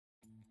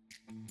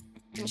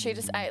and she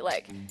just ate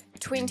like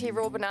 20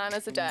 raw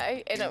bananas a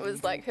day, and it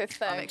was like her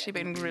thing. I've actually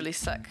been really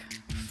sick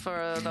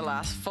for the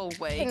last full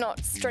week. I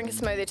cannot drink a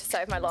smoothie to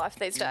save my life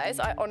these days.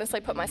 I honestly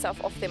put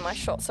myself off them. I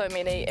shot so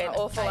many and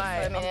Awful, ate so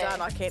I'm many.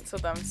 done. I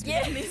cancelled them.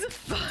 Yeah. There's a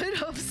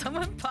photo of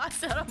someone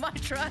passed out on my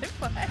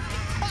driveway.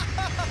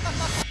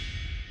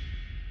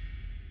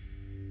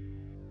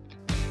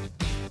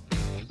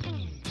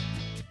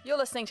 You're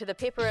listening to the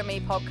Pepper and Me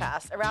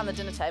podcast, Around the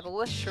Dinner Table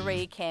with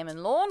Cherie, Cam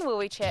and Lorne, where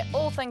we chat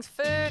all things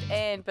food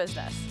and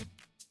business.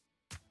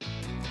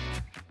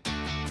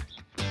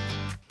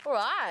 All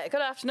right,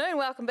 good afternoon.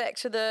 Welcome back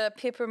to the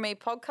Pepper and Me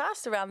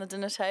podcast, Around the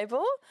Dinner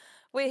Table.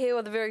 We're here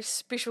with a very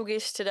special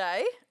guest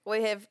today.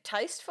 We have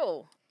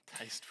Tasteful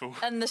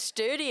in the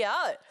studio.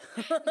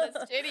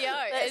 The studio,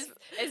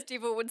 as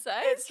Devil would say.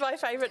 It's my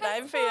favourite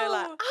name for you.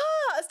 Like,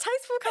 is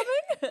Tasteful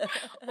coming?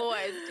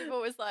 Always.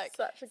 Devil was like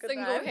Such a good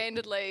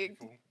single-handedly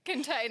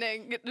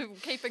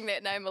keeping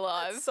that name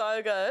alive.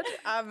 So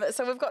good.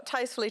 So we've got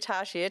Tastefully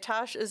Tash here.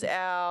 Tash is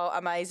our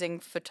amazing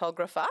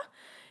photographer,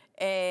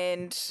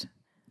 and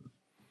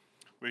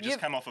we just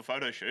come off a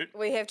photo shoot.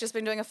 we have just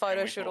been doing a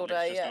photo shoot all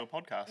day. Let's just do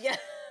a podcast.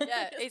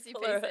 Yeah, easy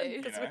peasy.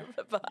 You know,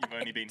 you've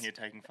only been here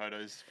taking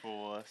photos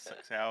for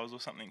 6 hours or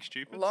something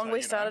stupid.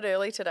 We started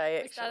early today,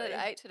 actually. We started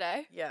at 8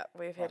 today. Yeah,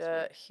 we've had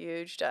a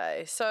huge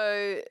day.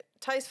 So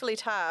Tastefully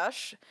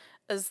Tash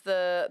is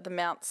the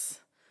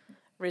Mounts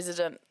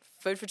resident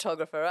food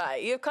photographer,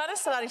 right? You're kind of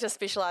starting to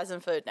specialise in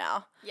food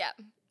now. Yeah.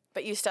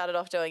 But you started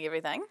off doing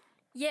everything.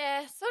 Yeah,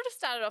 sort of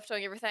started off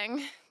doing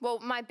everything. Well,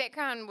 my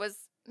background was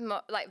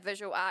like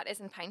visual art as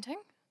in painting.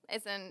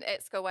 As in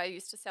at school I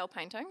used to sell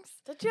paintings.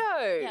 Did you?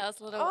 Yeah, I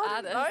was a little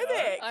artist. I didn't know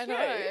that. I know,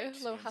 a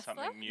little Doing hustler.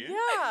 something new.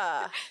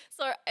 Yeah.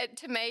 So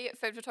to me,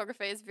 food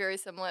photography is very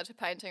similar to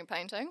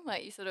painting.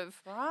 Like you sort of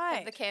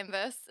have the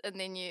canvas and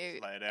then you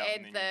Lay it out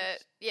add and then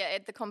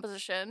add the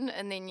composition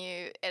and then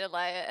you add a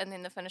layer and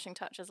then the finishing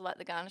touches like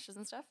the garnishes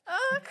and stuff.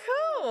 Oh,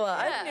 cool.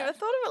 I never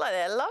thought of it like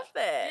that. I love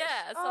that.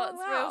 Yeah, so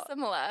it's real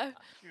similar.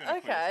 You're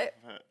going to call yourself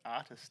an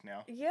artist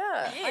now.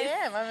 Yeah, I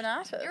am. I'm an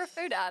artist. You're a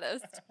food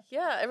artist.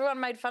 Yeah,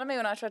 everyone made fun of me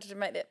when I tried to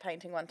make that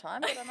painting one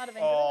time, but I might have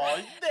been Oh,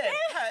 good.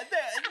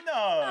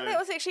 no. That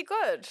was actually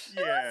good.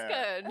 Yeah.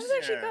 Good. It was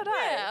actually good, eh?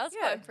 Yeah, I was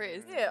quite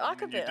impressed. Yeah, I And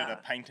could you be did a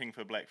art. painting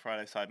for Black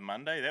Friday Cyber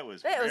Monday. That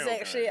was That was real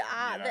actually good.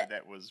 art. You know,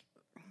 that was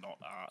not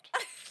art.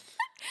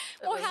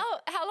 Well,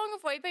 how long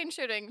have we been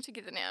shooting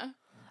together now?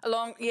 I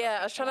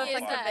was trying to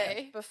think of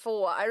that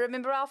before. I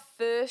remember our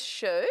first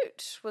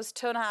shoot was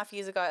 2.5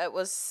 years ago. It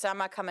was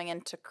summer coming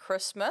into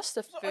Christmas.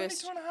 The Only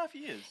first 2.5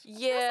 years.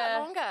 Yeah.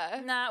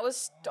 Longer? Nah, it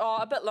was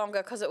a bit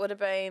longer because it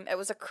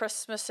was a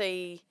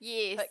Christmassy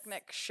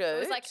picnic shoot. It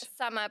was like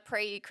summer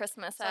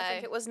pre-Christmas, So I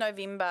think it was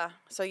November.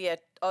 So yeah,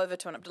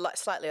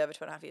 slightly over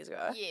 2.5 years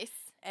ago. Yes.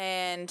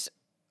 And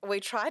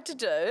we tried to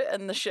do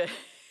in the shoot.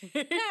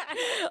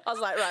 I was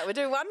like, right, we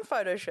do one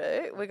photo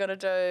shoot. We're going to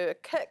do a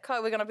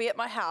Kitco. We're going to be at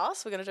my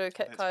house. We're going to do a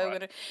Kitco.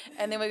 Right.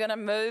 And then we're going to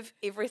move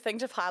everything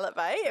to Pilot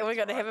Bay. And we're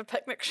going to have a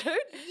picnic shoot.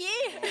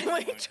 Yeah. And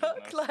we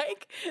took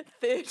like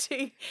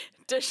 30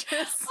 dishes.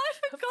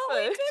 I forgot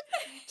we did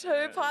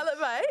to Pilot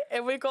Bay.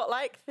 And we got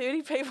like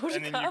 30 people to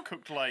And then come. you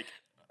cooked like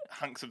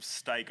hunks of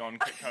steak on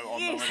Kitco on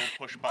the little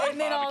push button And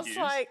then barbecues.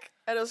 I was like,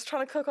 and I was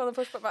trying to cook on the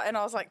push button, and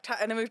I was like,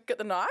 and then we get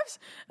the knives,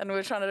 and we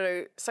were trying to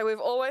do. So we've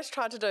always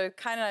tried to do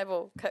Cane and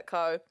Abel,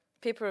 Kitco,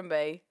 Pepper and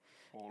Me,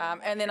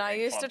 and then I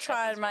used to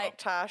try and make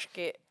Tash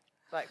get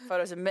like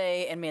photos of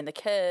me and the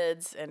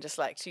kids, and just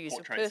like to use some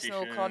Portrait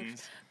personal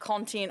sessions.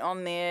 content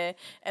on there.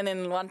 And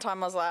then one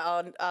time I was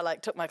like, I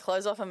like took my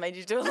clothes off and made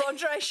you do a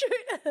lingerie shoot.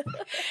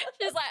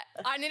 She's like,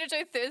 I need to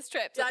do thirst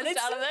traps at I the need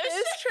start some of this.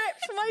 thirst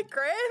traps for my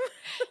gram.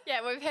 Yeah,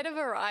 we've had a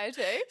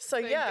variety. So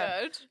It's been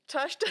yeah, good.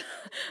 Tash.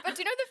 But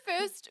do you know the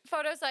first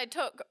photos I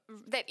took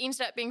that ended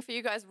up being for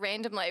you guys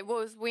randomly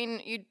was when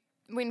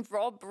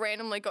Rob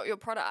randomly got your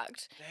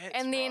product, That's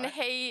and then right.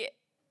 he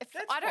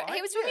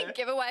Right, was doing yeah. a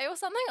giveaway or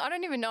something. I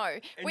don't even know.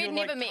 And We'd you're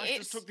never like, met. Tash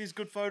just took these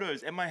good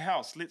photos at my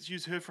house. Let's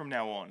use her from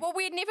now on. Well,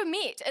 we'd never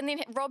met, and then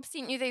Rob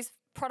sent you these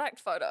product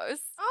photos.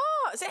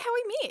 Oh, is that how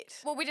we met?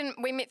 Well, we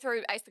didn't. We met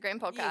through Ace the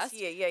Grand podcast.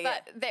 Yes, yeah.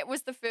 But that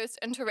was the first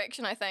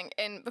interaction, I think,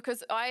 and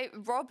because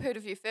Rob heard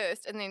of you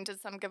first, and then did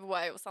some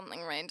giveaway or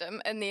something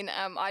random, and then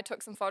I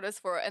took some photos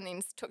for it, and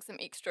then took some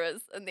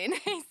extras, and then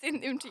he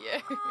sent them to you.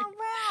 Oh,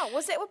 wow.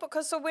 Was that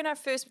because when I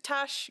first,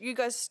 Tash, you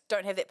guys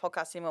don't have that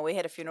podcast anymore. We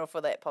had a funeral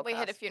for that podcast. We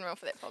had a funeral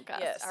for that podcast.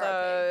 Yeah, RIP.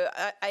 so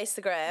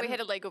Instagram. We had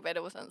a legal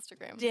battle with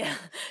Instagram. Yeah.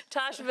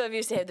 Tash and Viv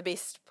used to have the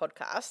best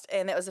podcast,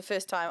 and that was the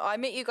first time. I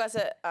met you guys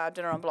at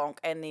Dinner on Blanc,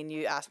 and then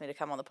you asked me to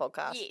come on the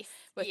podcast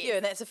with you,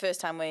 and that's the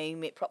first time we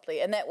met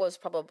properly, and that was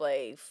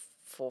probably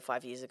 4 or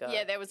 5 years ago.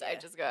 Yeah, that was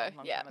ages ago.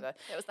 Long Yeah, time ago.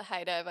 that was the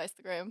heyday of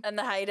Instagram. In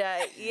the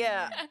heyday,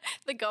 yeah.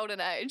 The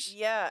golden age.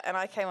 Yeah, and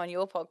I came on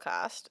your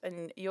podcast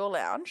in your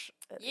lounge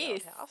at the Yes.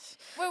 old house.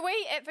 Were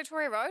we at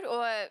Victoria Road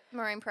or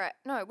Marine Parade?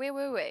 No, where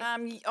were we?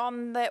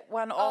 On that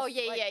one off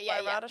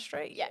yeah. Rada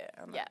Street. Yeah,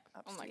 on yeah.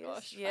 the Oh my upstairs.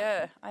 gosh,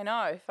 Yeah, I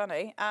know,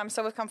 funny.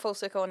 So we've come full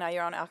circle and now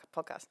you're on our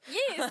podcast.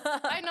 Yes,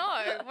 I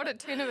know. What a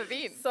turn of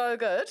events. So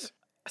good.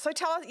 So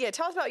tell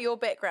us about your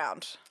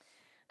background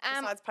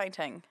Um, besides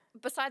painting.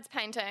 Besides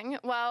painting,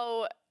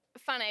 well,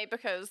 funny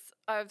because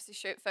I obviously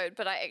shoot food,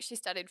 but I actually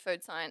studied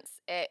food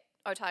science at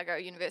Otago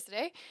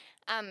University.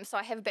 So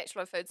I have a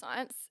Bachelor of Food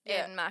Science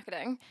in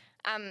marketing,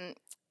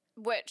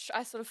 which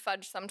I sort of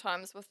fudge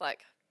sometimes with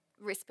like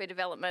recipe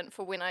development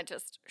for when I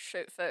just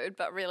shoot food,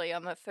 but really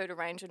I'm a food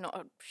arranger, not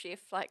a chef.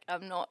 Like I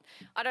don't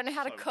know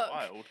how to cook.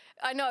 Wild.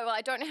 I know, well,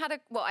 I don't know how to,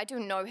 well, I do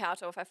know how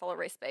to if I follow a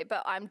recipe,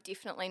 but I'm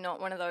definitely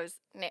not one of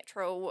those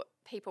natural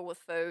people with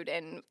food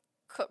and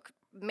cook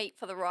meat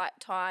for the right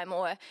time.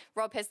 Or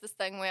Rob has this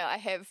thing where I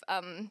have,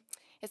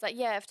 it's like,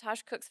 yeah, if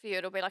Tash cooks for you,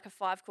 it'll be like a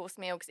 5-course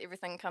meal because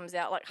everything comes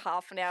out like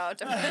half an hour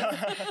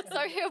different. So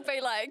he'll be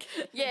like,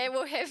 yeah,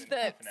 we'll have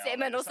the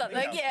salmon or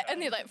something. Yeah,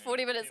 and then like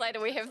 40 minutes later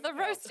we have the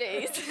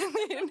roasties.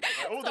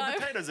 All the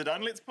potatoes are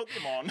done, let's put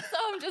them on. So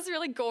I'm just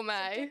really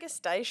gourmet.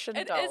 Degustation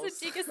It dolls.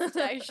 is a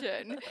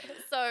degustation.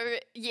 So,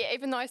 yeah,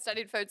 even though I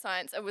studied food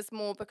science, it was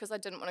more because I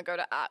didn't want to go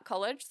to art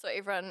college. So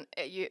everyone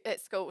at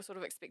school sort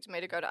of expected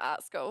me to go to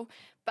art school.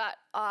 But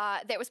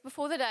that was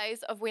before the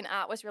days of when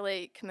art was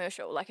really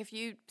commercial. Like if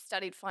you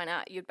studied fine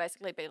art, you'd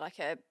basically be like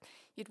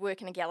you'd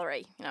work in a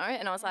gallery, you know?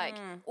 And I was like,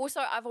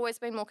 also I've always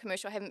been more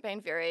commercial. I haven't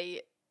been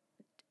very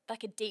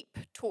like a deep,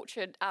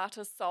 tortured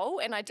artist soul,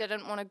 and I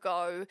didn't want to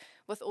go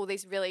with all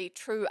these really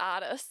true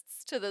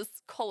artists to this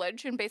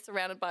college and be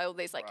surrounded by all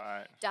these like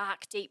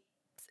dark, deep,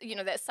 you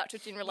know, that's such a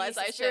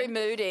generalisation. Yes, it's very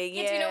moody,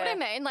 yeah. Do you know what I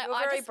mean? Like,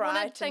 I just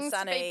wanted things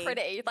to be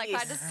pretty. Like,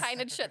 yes. I just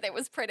painted shit that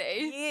was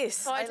pretty. Yes,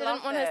 So I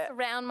didn't want to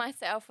surround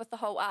myself with the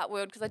whole art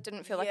world because I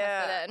didn't feel like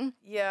I fit in.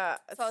 Yeah.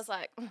 So I was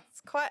like...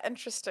 It's quite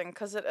interesting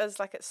because it is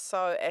like, it's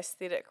so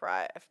aesthetic,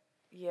 right?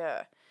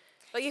 Yeah.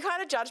 Like, you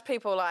kind of judge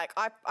people, like,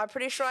 I'm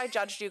pretty sure I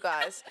judged you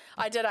guys.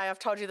 I did, I've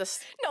told you this.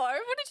 No, what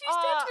did you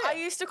judge? I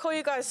used to call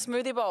you guys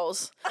smoothie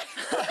bowls.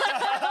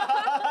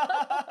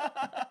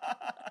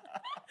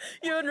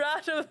 You and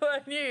Rata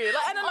were new,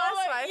 like in a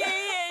nice way.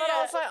 Yeah. But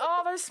I was like,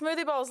 oh, those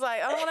smoothie bowls,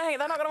 like, I don't want to hang.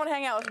 They're not gonna want to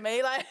hang out with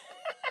me, like.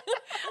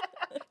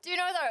 Do you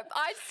know though?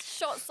 I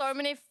shot so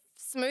many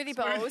smoothie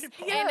bowls,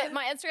 and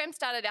my Instagram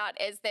started out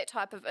as that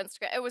type of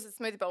Instagram. It was a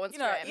smoothie bowl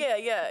Instagram. You know,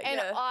 yeah. And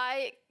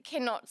I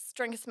cannot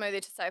drink a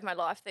smoothie to save my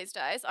life these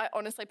days. I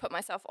honestly put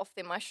myself off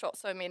them. I shot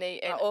so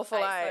many. And awful,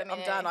 ate eh? so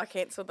many. I'm done. I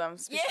cancelled them.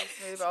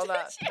 Smoothie bowl, Did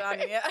that you? done.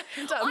 Yeah,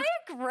 done. I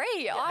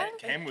agree.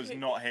 Cam was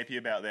not happy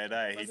about that,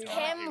 eh?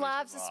 Cam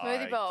loves a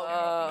smoothie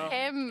bowl.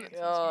 Cam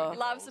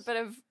loves a bit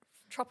of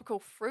tropical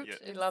fruit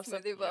in He loves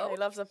smoothie bowl. He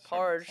loves a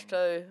porridge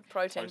too,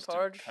 protein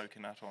porridge.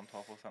 Coconut on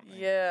top or something.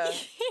 Yeah.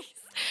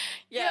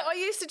 Yeah, I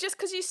used to, just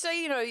because you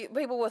see, you know,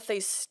 people with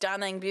these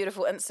stunning,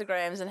 beautiful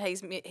Instagrams, and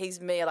he's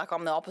me, like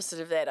I'm the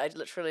opposite of that. I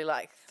literally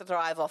like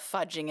thrive off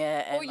fudging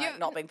it and like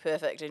not being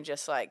perfect and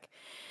just like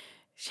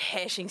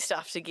hashing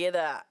stuff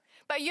together.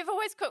 But you've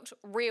always cooked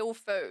real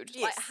food,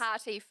 like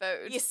hearty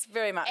food. Yes,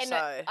 very much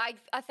so.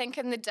 I think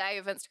in the day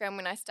of Instagram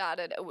when I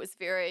started, it was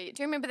very...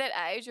 Do you remember that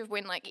age of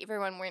when like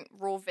everyone went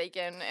raw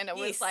vegan and it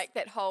was like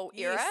that whole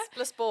era? Yes,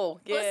 bliss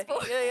ball. Yeah.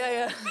 Blissful.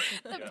 Yeah.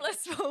 The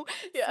blissful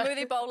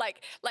smoothie bowl,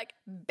 like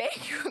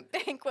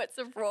banquets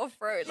of raw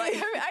fruit. Like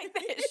who ate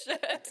that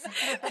shit?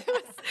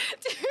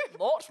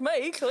 Not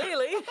me,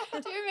 clearly.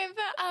 Do you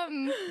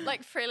remember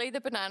like Freely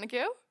the Banana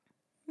Girl?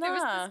 There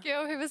was Nah. this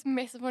girl who was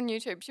massive on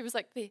YouTube. She was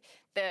like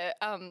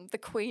the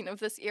queen of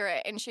this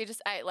era, and she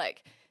just ate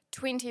like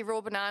 20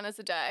 raw bananas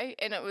a day,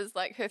 and it was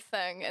like her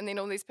thing. And then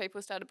all these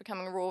people started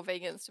becoming raw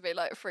vegans to be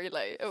like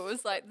Freely. It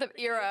was like the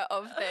era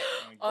of that.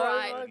 Oh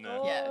my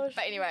gosh. Yeah.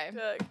 But anyway,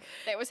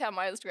 that was how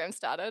my Instagram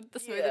started, the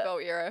smoothie bowl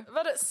era.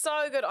 But it's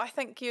so good. I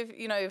think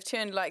you've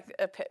turned like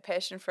a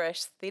passion for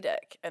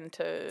aesthetic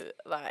into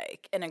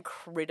like an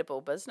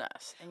incredible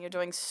business, and you're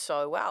doing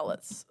so well.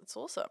 It's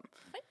awesome.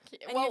 Thank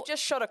you. And you've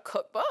just shot a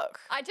cookbook.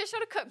 I just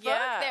shot a cookbook.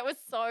 Yeah. That was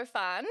so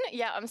fun.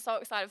 Yeah, I'm so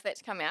excited for that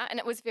to come out. And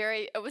it was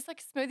like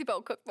a smoothie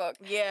bowl cookbook.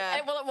 Yeah.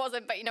 And, well, it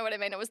wasn't, but you know what I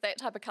mean. It was that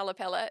type of colour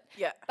palette.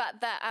 Yeah.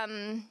 But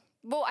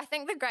I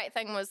think the great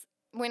thing was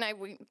when I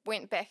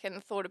went back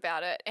and thought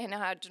about it, and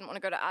I didn't want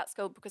to go to art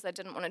school because I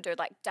didn't want to do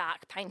like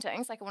dark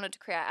paintings. Like I wanted to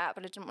create art,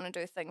 but I didn't want to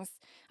do things.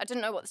 I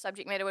didn't know what the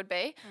subject matter would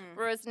be.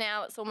 Whereas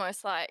now it's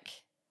almost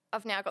like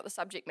I've now got the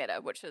subject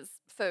matter, which is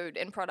food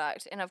and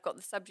product, and I've got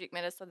the subject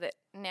matter so that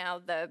now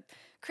the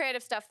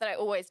creative stuff that I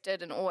always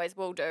did and always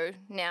will do,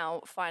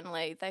 now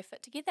finally they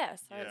fit together.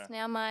 So it's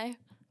now my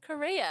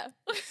career.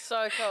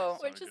 So cool.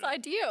 Which is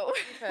ideal.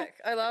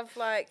 I love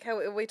like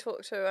how we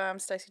talked to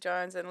Stacey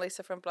Jones and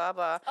Lisa from Blah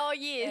Blah. Oh,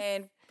 yes.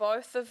 And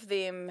both of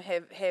them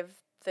have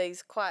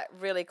these quite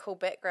really cool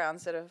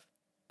backgrounds that have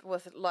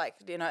with like,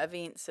 you know,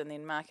 events and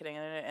then marketing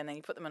and then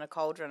you put them in a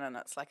cauldron and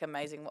it's like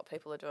amazing what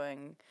people are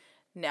doing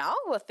now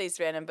with these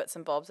random bits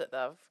and bobs that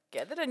they've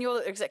gathered, and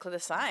you're exactly the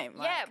same.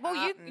 Like yeah,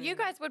 well, you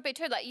guys would be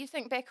too. Like, you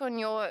think back on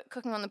your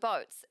cooking on the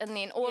boats and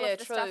then all of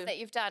the stuff that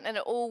you've done, and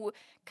it all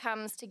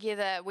comes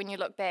together when you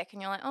look back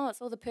and you're like, oh,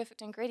 it's all the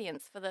perfect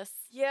ingredients for this.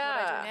 What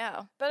I do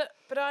now. But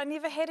I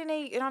never had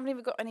any, and I've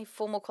never got any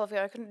formal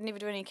qualification. I couldn't never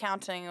do any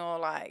accounting or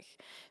like,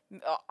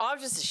 I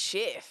was just a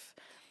chef.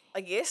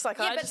 I guess. Like,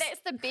 Yeah, I but just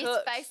that's the best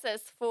cooked.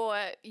 basis for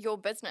your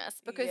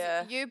business because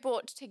Yeah. you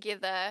brought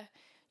together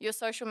your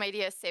social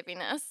media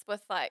savviness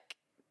with like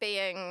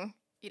being,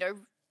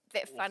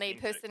 that funny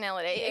Authentic.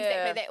 personality. Yeah.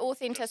 Exactly, that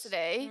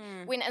authenticity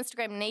when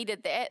Instagram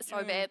needed that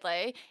so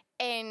badly,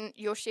 and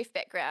your chef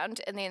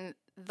background, and then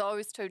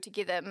those two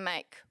together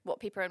make what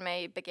Pepper and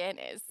Me began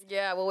as.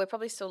 Yeah, well, we're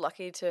probably still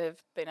lucky to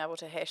have been able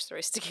to hash the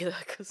rest together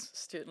because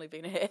it's certainly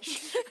been a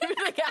hash.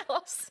 Everything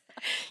else.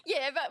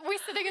 Yeah, but we're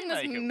sitting in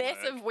this Make it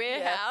massive work.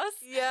 warehouse.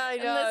 Yeah, I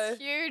in know. this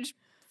huge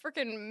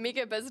freaking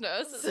mega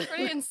business. It's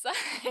pretty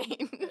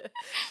insane.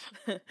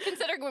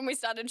 Considering when we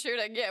started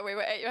shooting, we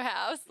were at your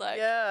house. Like,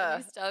 Yeah.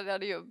 you started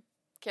out of your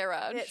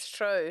garage. That's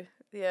true.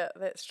 Yeah,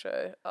 that's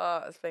true.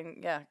 Oh, it's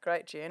been,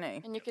 great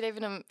journey. And you could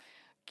even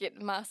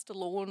get Master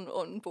Lawn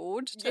on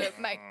board to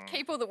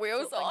keep all the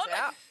wheels Sort on. things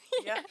out.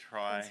 Yeah.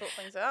 Try Sort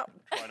things out.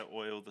 to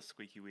oil the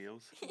squeaky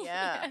wheels.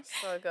 Yeah,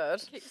 so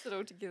good. Keeps it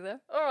all together.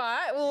 All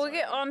right, well, we'll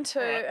get on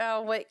to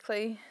our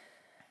weekly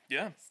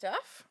Yeah.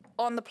 stuff.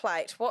 On the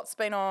plate, what's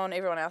been on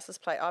everyone else's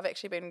plate? I've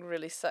actually been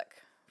really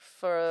sick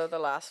for the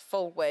last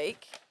full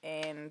week,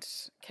 and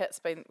Kit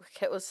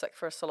was sick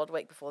for a solid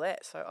week before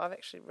that, so I've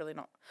actually really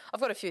not.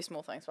 I've got a few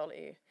small things, but I'll let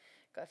you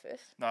go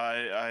first. No,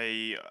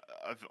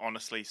 I've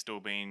honestly still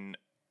been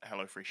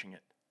HelloFreshing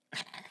it.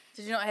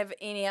 Did you not have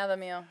any other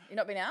meal? You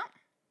not been out?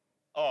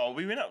 Oh,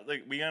 we went up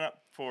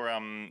for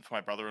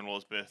my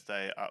brother-in-law's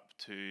birthday up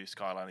to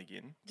Skyline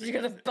again. Did you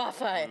go to the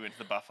buffet? We went to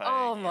the buffet.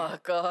 Oh again. my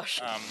gosh.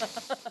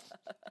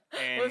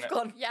 And We've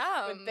gone. Yum.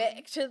 We're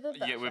back to the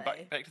buffet. yeah, we're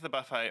back to the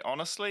buffet.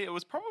 Honestly, it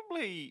was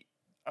probably,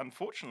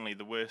 unfortunately,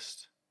 the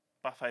worst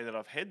buffet that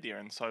I've had there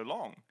in so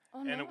long. Oh,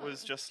 And no. it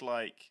was just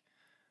like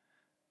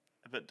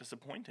a bit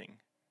disappointing.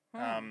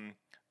 Hmm.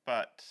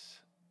 But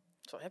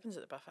That's what happens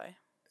at the buffet.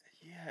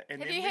 yeah,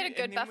 and Have then you had a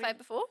good buffet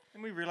before?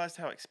 And we realised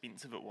how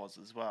expensive it was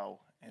as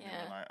well. And then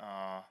Yeah. we're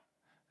like,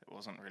 it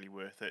wasn't really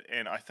worth it.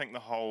 And I think the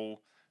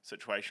whole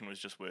situation was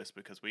just worse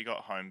because we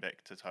got home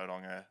back to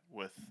Tauranga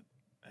with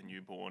a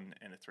newborn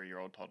and a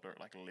 3-year-old toddler at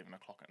like 11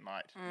 o'clock at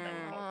night. And they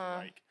were both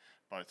awake,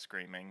 both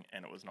screaming,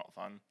 and it was not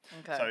fun.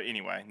 Okay. So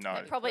anyway, no.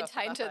 It probably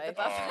Buffet. tainted the Oh,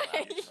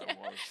 buffet. yes, I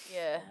was.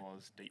 Yeah. I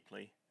was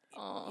deeply.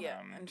 Oh. Yeah,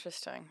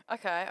 interesting.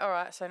 Okay, all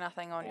right, so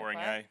nothing on Boring,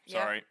 your plate. eh?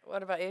 Yeah. Sorry.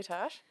 What about you,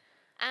 Tash?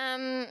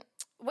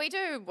 We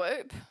do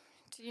Whoop.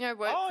 Do you know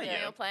Whoop? Oh, the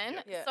yeah. meal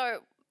plan. Yeah. So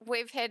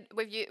we've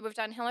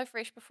done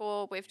HelloFresh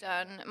before. We've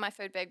done My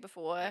Food Bag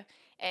before,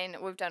 and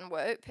we've done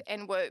Whoop.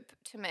 And Whoop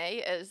to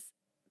me is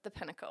the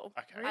pinnacle.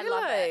 Okay. I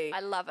love it. Really? I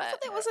love it. I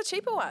thought that was a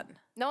cheaper one.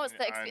 No, it's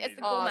the I it's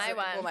the need- Oh, gourmet is it the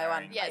one. gourmet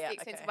one? Yeah, it's Yeah, the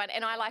expensive okay. one,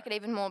 and I like it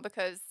even more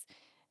because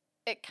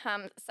it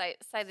comes. Say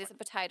there's a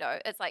potato.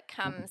 It's like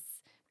comes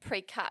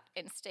pre-cut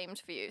and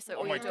steamed for you. So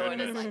all my you're doing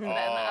is like put it in the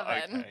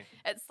oven. okay.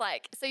 It's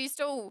like so you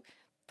still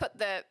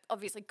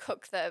obviously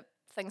cook the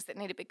things that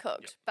need to be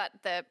cooked, but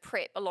the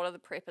prep, a lot of the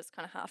prep is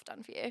kind of half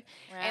done for you,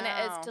 and it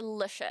Wow. is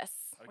delicious.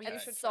 Okay. You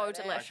It's should so try that.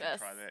 I delicious. should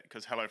try that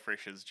because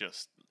HelloFresh is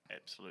just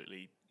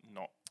absolutely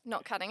not.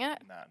 Not cutting it.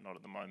 Nah, not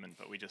at the moment,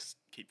 but we just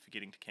keep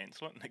forgetting to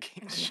cancel it and it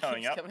keeps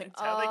showing up. coming.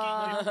 That's how they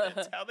get you.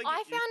 That's how they get I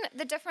you. found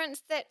the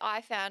difference that I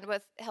found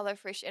with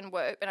HelloFresh and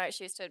Whoop, and I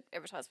actually used to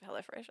advertise for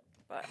HelloFresh,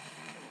 but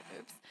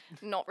oops,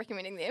 not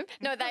recommending them.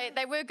 No,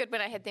 they were good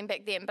when I had them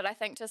back then, but I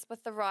think just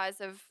with the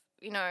rise of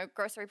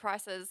grocery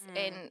prices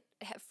and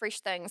fresh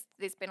things,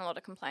 there's been a lot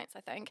of complaints, I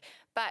think.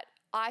 But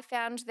I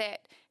found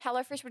that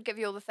HelloFresh would give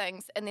you all the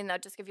things and then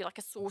they'd just give you like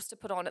a sauce to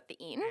put on at the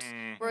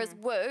end. Whereas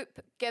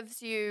Whoop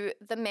gives you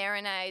the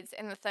marinades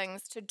and the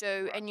things to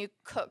do and you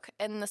cook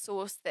in the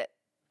sauce that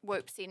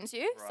Whoop sends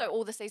you. Right. So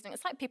all the seasoning,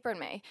 it's like Pepper and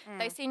Me.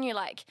 They send you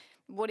like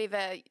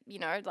whatever,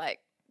 like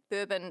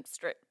bourbon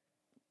strip.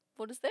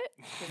 What is that?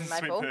 Sweet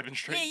maple. Bourbon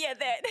Street. Yeah,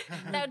 that.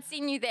 They would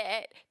send you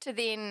that to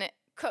then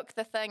cook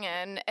the thing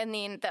in, and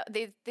then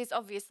there's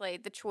obviously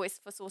the choice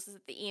for sauces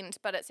at the end,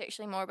 but it's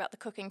actually more about the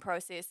cooking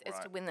process as to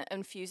Right. when it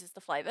infuses the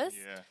flavours.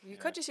 Yeah. You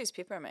could just use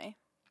Pepper and Me.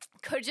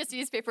 Could just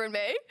use Pepper and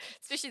Me,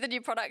 especially the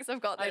new products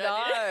I've got. I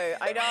that need. know,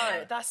 I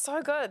know. That's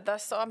so good.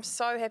 I'm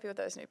so happy with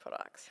those new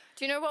products.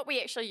 Do you know what we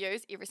actually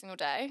use every single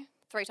day,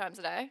 3 times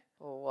a day?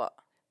 Or what?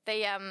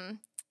 The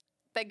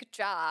big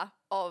jar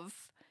of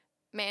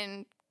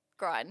man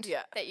grind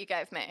Yeah. that you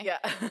gave me. Yeah.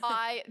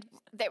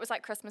 That was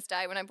like Christmas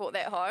Day when I brought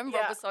that home. Yeah.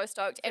 Rob was so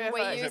stoked, and we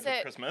Perfect. Is use that for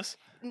it. Christmas?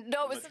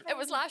 No, it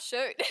was last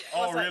shoot.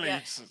 Oh, Was it? really? Yeah.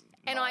 It's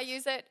And I nice.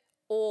 use it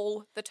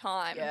all the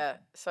time. Yeah,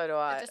 so do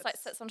I. It just like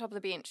It's sits on top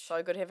of the bench.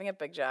 so good having a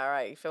big jar,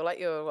 eh? You feel like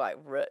you're like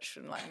rich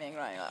and like man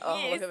grind. Like, oh,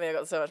 Yes. look at me, I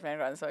got so much man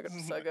grind, so good,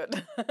 so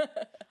good.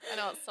 I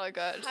know it's so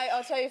good. Hey,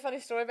 I'll tell you a funny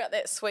story about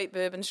that sweet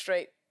Bourbon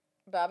Street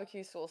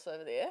barbecue sauce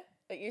over there.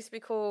 It used to be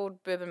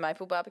called bourbon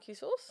maple barbecue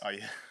sauce. Oh,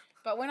 yeah.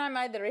 But when I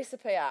made the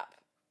recipe up,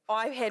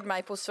 I had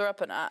maple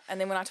syrup in it, and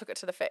then when I took it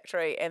to the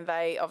factory, and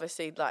they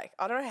obviously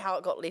I don't know how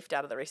it got left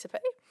out of the recipe,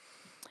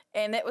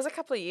 and that was a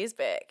couple of years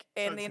back.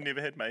 So And it's then never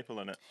had maple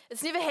in it.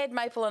 it's never had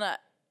maple in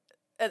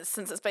it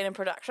since it's been in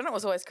production. It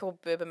was always called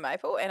bourbon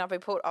maple, and I've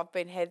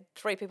had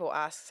 3 people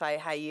say,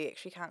 "Hey, you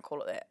actually can't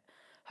call it that."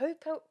 Who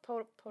pulled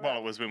Well, up?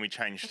 it was when we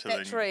changed to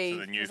Factory.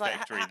 the new It's like,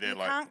 factory. They're you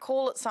like, can't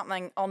call it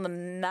something on the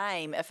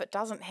name if it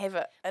doesn't have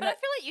it. And But I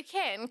feel like you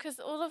can, because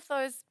all of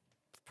those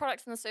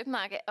products in the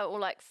supermarket are all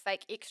like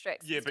fake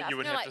extracts. yeah, and but stuff. you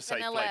would know, have like to say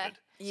vanilla. flavoured.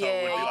 So Yeah,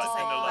 it would be you like have to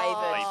say vanilla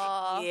flavoured.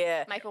 flavoured.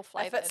 Yeah. Maple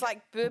flavoured. If it's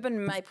like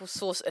bourbon maple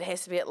sauce, it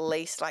has to be at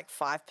least like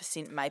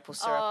 5% maple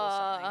syrup or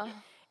something.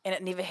 And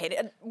it never had it.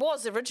 It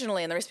was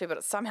originally in the recipe, but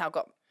it somehow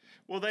got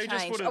Well, they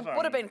just changed. would have. It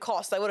would have been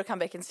cost. They would have come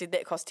back and said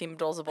that cost $10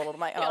 a bottle to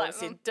make. And I would have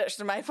said ditch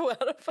the maple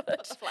out of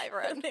it.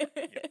 flavour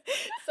it.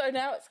 So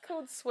now it's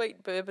called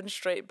Sweet Bourbon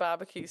Street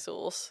Barbecue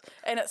Sauce,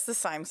 and it's the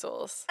same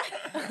sauce.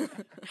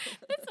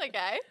 That's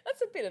okay.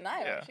 That's a better name.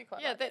 I Yeah. actually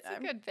quite Yeah, like that's that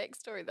a name. good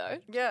backstory though.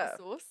 Yeah. The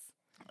sauce.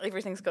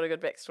 Everything's got a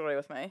good backstory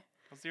with me.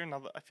 Was there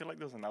another? I feel like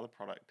there was another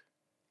product.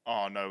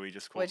 Oh no, we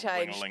just called We it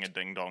changed. Wing-a-Ling-a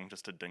Ding Dong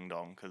just a Ding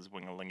Dong because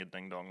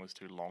Wing-a-Ling-a-Ding Dong was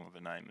too long of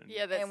a name.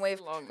 Yeah, that's And we've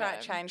long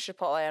changed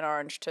Chipotle and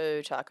Orange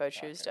to Taco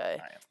Tuesday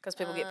Oh, yeah. because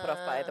people get put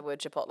off by the word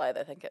Chipotle.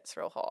 They think it's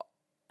real hot.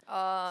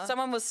 Oh,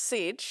 Someone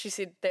she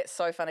said, that's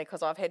so funny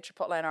because I've had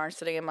Chipotle and Orange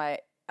sitting in my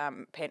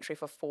pantry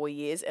for 4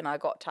 years and I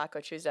got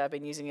Taco Tuesday. I've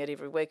been using it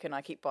every week and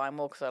I keep buying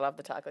more because I love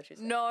the Taco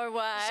Tuesday. no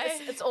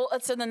way.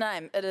 It's in the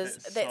name. It is.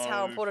 That's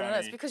how so important it is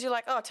funny. because you're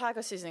like, oh, taco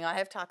seasoning. I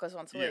have tacos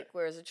once a Yeah. week.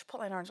 Whereas a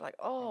Chipotle and Orange, like,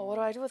 oh, what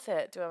do I do with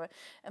that?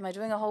 Am I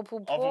doing a whole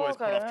pulled I've pork? always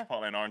put I off don't know.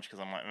 Chipotle and Orange because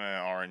I'm like,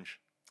 orange.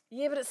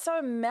 Yeah, but it's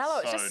so mellow.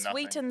 It So just nothing.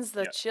 sweetens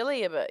the Yep.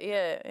 chili a bit.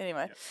 Yeah.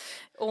 Anyway,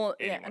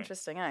 Anyway.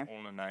 interesting, eh? All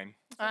in a name.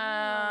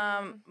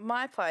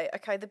 My plate.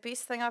 Okay, the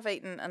best thing I've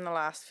eaten in the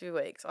last few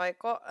weeks. I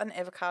got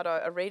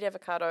a reed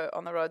avocado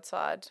on the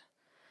roadside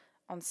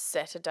on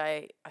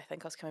Saturday. I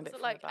think I was coming back. Is it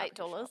from like the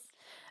barbecue $8? shop.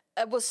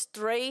 It was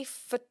 3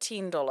 for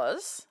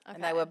 $10,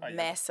 and they Okay. were Oh, yeah.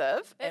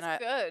 massive. That's and I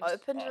good.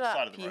 opened it Oh, side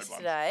up of the road ones.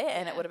 yesterday,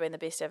 and it Yeah. would have been the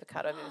best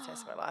avocado I've ever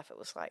tasted in my life. It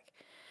was like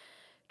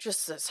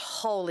just this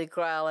holy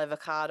grail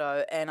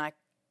avocado, and I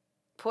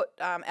put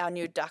our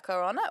new ducker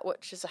on it,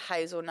 which is a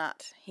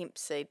hazelnut hemp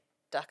seed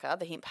ducker,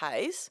 the hemp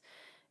haze,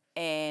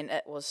 and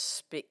it was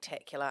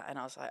spectacular. And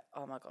I was like,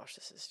 oh my gosh,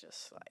 this is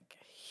just like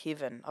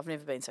heaven. I've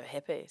never been so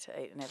happy to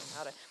eat an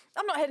avocado.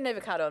 I've not had an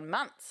avocado in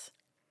months.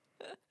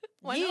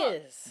 Why not?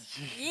 Years.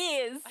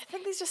 Years. I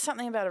think there's just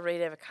something about a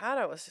red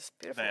avocado. It was just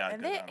beautiful. They are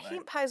and good, that aren't they?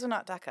 hemp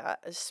hazelnut ducker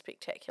is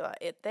spectacular.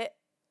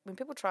 When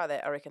people try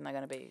that, I reckon they're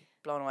going to be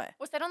blown away.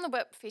 Was that on the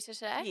whip feta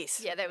today? Yes.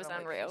 Yeah, we that put was it on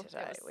whipped unreal. feta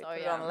today. That was We so put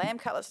it on yum. lamb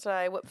cutlets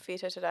today, whipped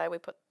feta today. We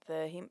put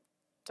the hemp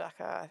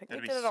ducker. I think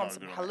That'd we be did it on so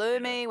some good on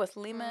that halloumi with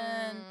lemon.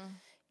 Mm.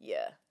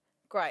 Yeah.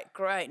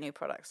 Great new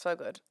product. So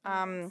good.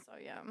 So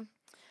yum.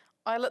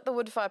 I lit the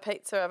wood fire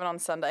pizza oven on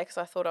Sunday because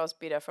I thought I was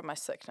better from my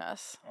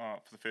sickness. Oh,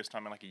 for the first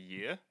time in like a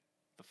year,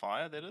 the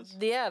fire that is.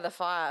 Yeah, the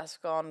fire's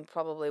gone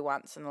probably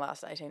once in the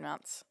last 18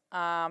 months.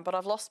 But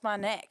I've lost my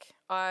knack.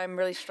 I'm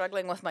really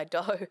struggling with my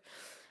dough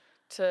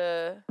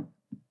to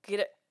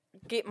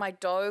get my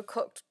dough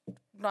cooked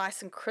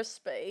nice and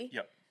crispy.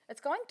 Yep.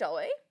 It's going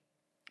doughy.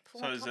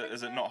 So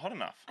is it not hot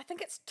enough? I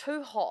think it's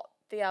too hot.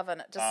 The oven,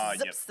 it just Ah,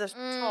 zips the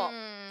top,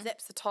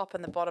 zaps the top,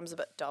 and the bottom's a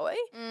bit doughy.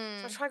 So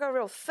I try to go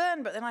real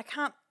thin, but then I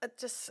can't.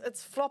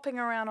 It's flopping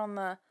around on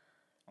the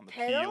On the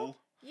paddle. peel.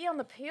 Yeah, on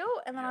the peel,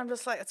 and then Yeah. I'm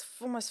just like, it's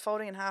almost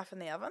folding in half in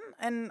the oven.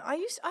 And I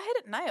had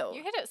it nailed.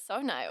 You had it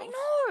so nailed.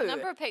 I The know.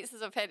 number of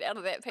pizzas I've had out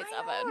of that pizza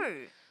I oven.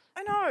 know.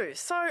 I know.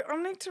 So I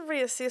need to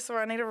reassess, or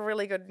I need a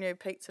really good new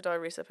pizza dough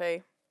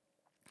recipe.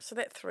 So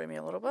that threw me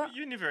a little bit. But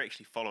you never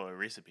actually follow a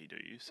recipe, do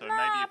you? So Nah,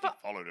 maybe if you but-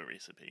 followed a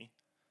recipe.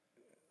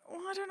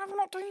 Well, I don't know. I'm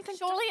not doing anything.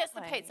 Surely it's the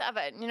differently. pizza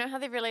oven. You know how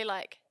they're really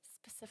like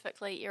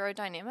specifically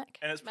aerodynamic?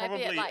 And it's Maybe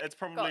probably- it, it's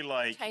probably got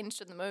like-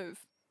 changed in the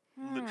move.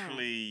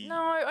 Literally,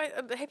 No,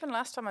 it happened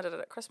last time I did it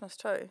at Christmas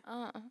too.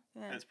 Oh.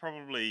 Yeah. it's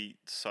probably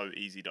so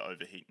easy to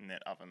overheat in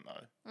that oven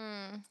though.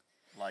 Mm.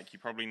 Like you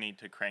probably need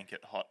to crank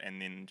it hot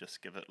and then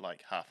just give it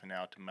like half an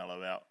hour to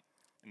mellow out.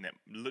 And that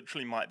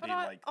literally might But be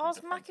I- like I the was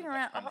difference mucking of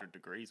around- 100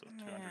 degrees or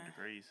 200 Yeah.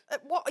 degrees.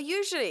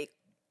 Usually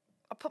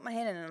I put my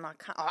hand in and I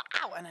can't. Oh,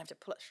 ow! And I have to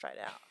pull it straight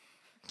out.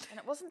 And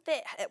it wasn't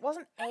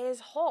as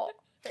hot.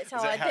 That's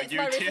how that how that's you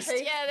my test?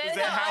 recipe. Yeah, that's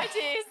that how I how-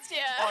 taste, yeah.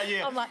 Oh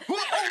yeah. I'm like,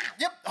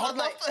 yep, hot I'm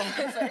like, enough.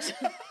 perfect.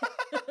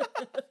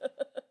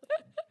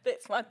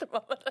 That's my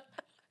thermometer.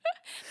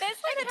 That's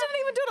And like it didn't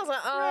even do it. I was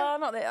like, oh,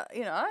 not that,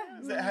 you know.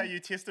 Is that how you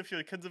test if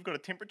your kids have got a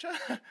temperature?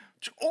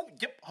 Oh,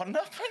 yep, hot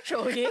enough.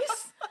 Sure,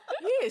 yes.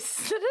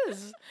 Yes, it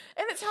is.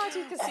 And it's hard to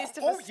assess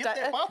if Oh, a, yep,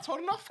 that bath's hot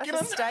enough. if Get a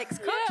in. steak's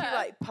cooked. Yeah. You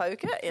like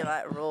poke it, you're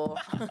like raw.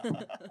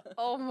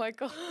 oh my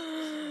god.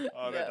 Oh,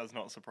 Yeah. that does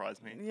not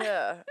surprise me.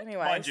 Yeah.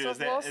 Anyway, Mind you, so I've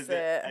lost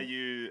that. are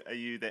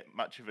you that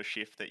much of a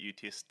chef that you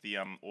test the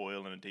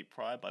oil in a deep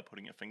fryer by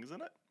putting your fingers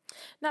in it?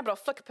 No, but I'll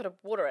flick a bit of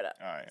water at it.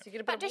 Oh, yeah. So you get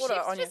a bit But of do water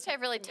chefs on your... just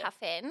have really tough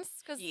hands?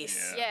 Cause,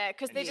 Yes. Yeah,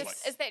 because And they're just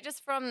just, like- is that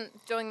just from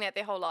doing that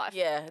their whole life?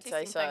 Yeah, I'd say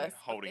Testing so. things with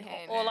Holding their hot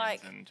hand? Or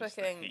like and just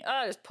the cooking, heat.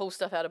 I just pull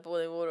stuff out of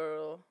boiling water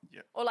or...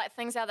 Or like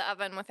things out of the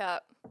oven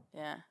without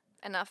Yeah.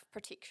 enough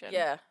protection.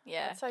 Yeah.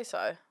 Yeah. I'd say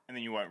so. And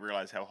then you won't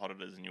realise how hot it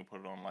is and you'll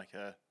put it on like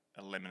a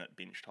laminate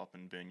bench top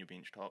and burn your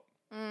bench top.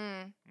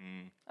 Mm.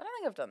 I don't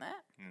think I've done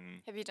that.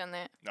 Have you done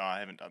that? No, I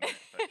haven't done that,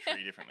 but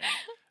Shree definitely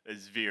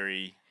is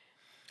very...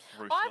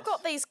 Ruthless. I've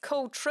got these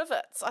cool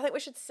trivets. I think we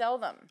should sell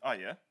them. Oh,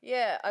 yeah?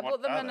 Yeah, I What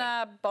bought them are in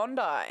they?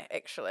 Bondi,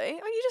 actually.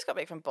 Oh, you just got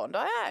back from Bondi,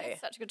 eh?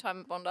 Such a good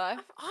time at Bondi. I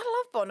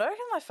love Bondi. I reckon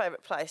it's my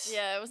favourite place.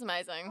 Yeah, it was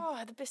amazing. Oh, I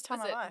had the best time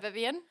Was of my it life.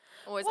 Vivian?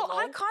 Always Well, a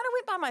I lol. kind of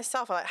went by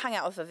myself. I hung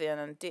out with Vivian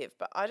and Dev,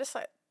 but I just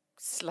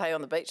lay on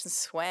the beach and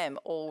swam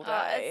all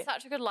day. It's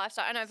such a good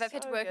lifestyle. I know Viv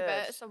had to So work a good.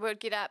 bit, so we'd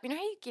get up. You know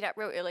how you get up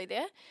real early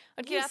there?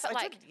 I'd get Yes, up at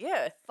I like did,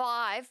 yeah.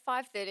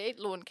 5:30.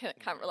 Lauren can't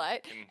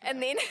relate.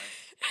 And then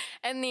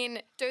and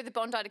then do the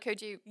Bondi to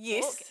Coogee walk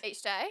Yes.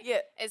 each day. Yeah.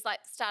 As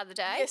like start of the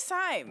day. Yeah,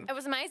 same. It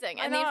was amazing.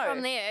 I And then from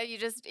know. there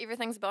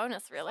everything's a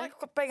bonus really.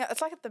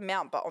 It's like at the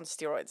Mount, but on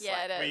steroids. Yeah,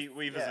 like, it is.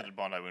 We visited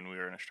Bondi when we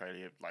were in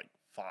Australia like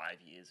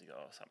 5 years ago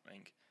or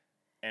something.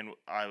 And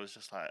I was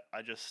just like,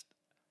 I just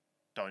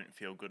don't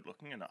feel good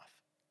looking enough.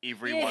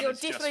 Everyone you're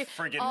is just definitely-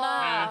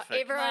 friggin'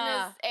 perfect. Everyone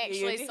Nah, is yeah,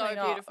 you're actually so definitely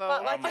not. beautiful.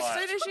 But like I'm as like,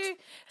 soon as you,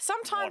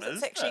 sometimes what it's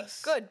is actually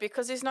this? good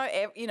because there's no,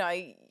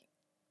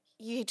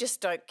 you just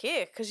don't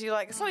care because you're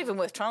like, it's not even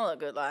worth trying to look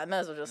good. Like I may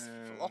as well just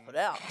flop it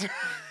out,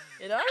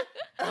 you know?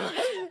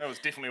 That was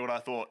definitely what I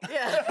thought.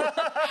 Yeah.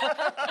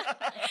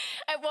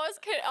 It was.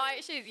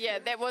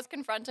 That was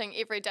confronting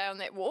every day on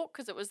that walk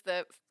because it was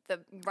the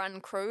run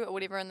crew or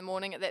whatever in the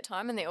morning at that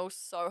time, and they're all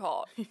so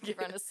hot.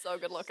 Everyone is so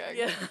good looking.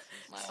 Yeah.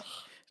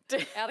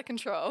 Like, out of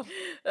control.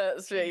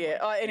 Yeah.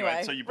 Oh,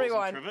 anyway, So you bought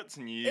rewind. some trivets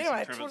and you used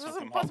Anyway, some trivets with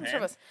them bought some offhand?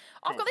 trivets.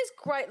 I've got Cool. these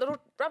great little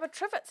rubber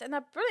trivets and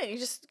they're brilliant.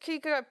 You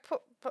go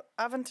put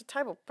oven to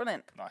table.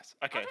 Brilliant. Nice.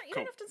 You Okay,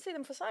 cool. don't often see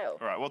them for sale.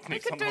 All right, what's We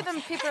next could on do the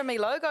them Pepper and Me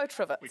logo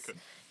trivets. We could.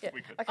 Yeah.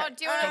 We could. Okay. Oh,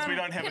 do you want Because we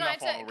don't have enough on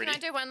Can already. I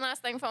do one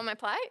last thing for my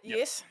plate?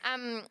 Yes.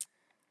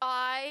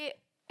 I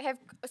have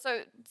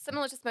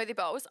similar to smoothie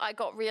bowls. I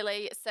got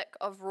really sick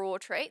of raw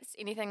treats,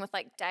 anything with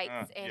like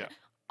dates, and yeah.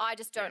 I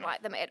just don't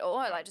like them at all.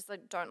 I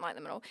don't like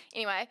them at all.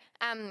 Anyway,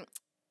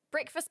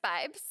 Breakfast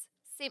Babes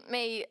sent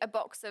me a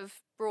box of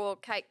raw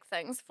cake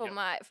things for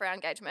our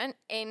engagement,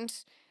 and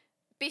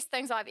best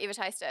things I've ever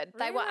tasted.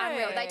 They were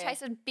unreal. They Really?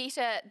 tasted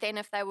better than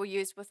if they were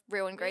used with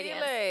real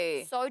ingredients.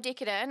 Really? So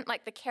decadent.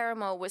 Like the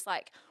caramel was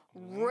like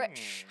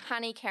rich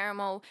honey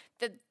caramel.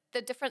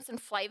 The difference in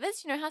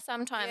flavors. You know how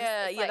sometimes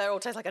it's like, they all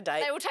taste like a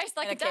date. they all taste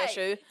like and a a date.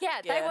 cashew. Yeah,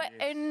 they Yeah. were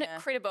Yes.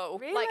 incredible.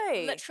 Really?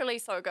 Like literally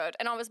so good.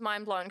 And I was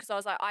mind blown because I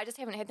was like, I just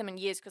haven't had them in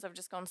years because I've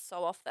just gone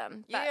so off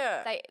them. But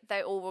Yeah.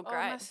 they all were Oh, I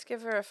great. must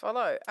give her a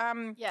follow.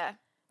 Yeah.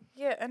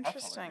 Yeah,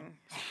 interesting.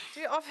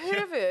 I've heard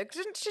of her.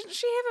 Didn't she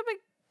have a big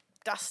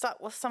dust up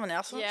with someone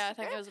else? on Yeah, I Instagram?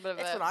 think there was a bit of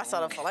That's a- when I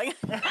started following.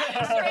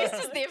 Grace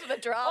is there for the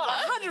drama.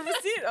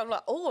 100%. I'm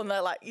like, oh, and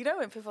they're like, you know,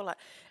 when people are like,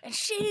 and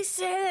she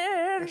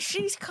said, and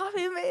she's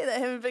copying me, they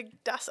have a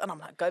big dust. And I'm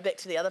like, go back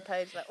to the other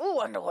page, like, oh,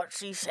 I wonder what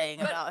she's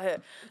saying about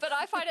her. But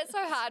I find it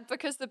so hard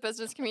because the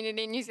business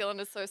community in New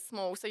Zealand is so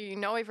small, so you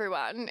know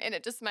everyone, and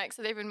it just makes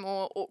it even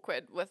more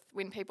awkward with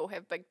when people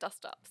have big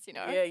dust ups, you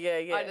know?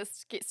 Yeah. I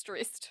just get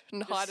stressed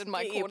and hide in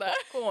my Get your corner.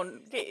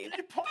 popcorn. Get your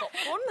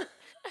popcorn.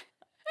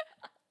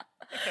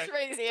 It's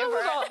really easy,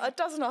 It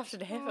doesn't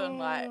often happen.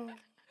 Like,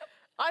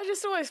 I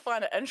just always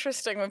find it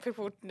interesting when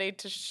people need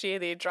to share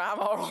their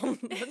drama on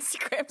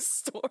Instagram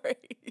stories.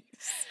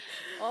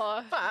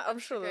 Oh, But I'm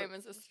sure Instagram the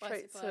is a spicy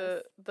treats place.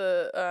 are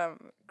the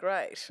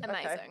great. Okay.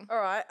 Amazing. All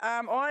right.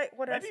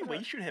 What else? Maybe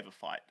we should have a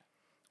fight.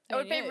 It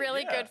would be Yeah,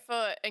 really yeah. good for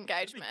It'd be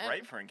engagement.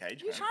 great for You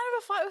engagement. try to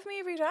have a fight with me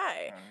every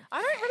day. I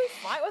don't really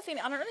fight with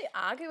anyone. I don't really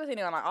argue with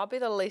anyone. Like, I'll be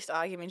the least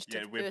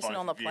argumentative Yeah, we're person both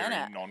on the very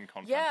planet.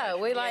 non-confrontational. Yeah,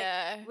 we like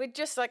Yeah. we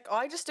just like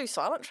I just do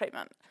silent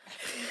treatment.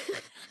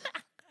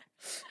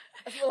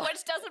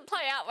 Which doesn't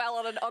play out well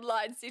on an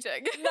online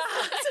setting. Nah,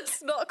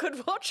 it's not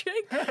good watching.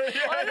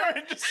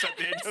 Yeah, just sit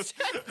there, just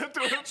do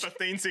a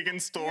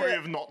 15-second story Yeah.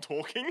 of not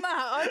talking. Nah,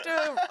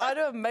 I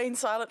do a mean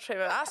silent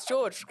treatment. Ask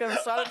George. Give him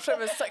silent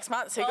treatment 6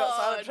 months. He got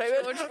silent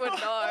treatment. George would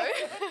know.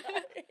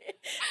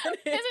 Hasn't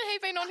he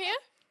been on here?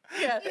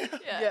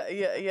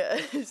 Yeah.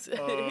 He's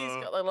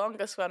got the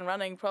longest one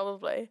running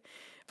probably.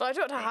 But I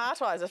do it to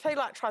heart eyes. If he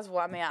like tries to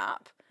wind me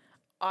up,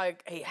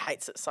 he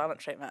hates it silent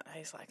treatment.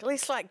 He's like, at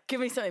least like give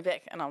me something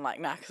back, and I'm like,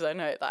 nah, because I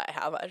know like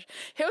how much.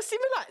 He'll send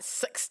me like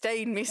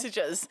 16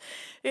 messages.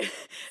 16.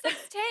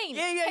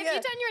 Yeah, Have yeah.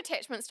 you done your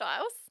attachment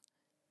styles?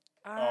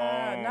 No,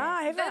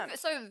 I haven't.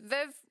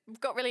 Viv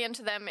got really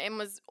into them and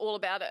was all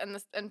about it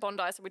in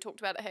Bondi, so we talked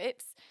about it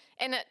heaps.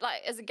 And it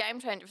like is a game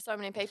changer for so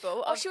many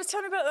people. Oh, she was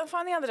telling me about it on the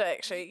phone the other day,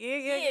 actually.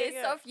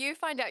 Yeah. So if you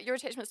find out your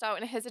attachment style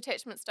and his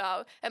attachment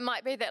style, it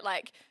might be that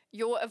like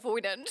you're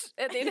avoidant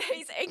and then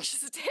he's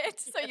anxious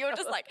attached. So you're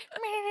just like,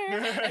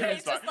 and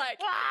he's just like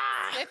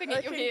snapping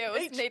at your heels,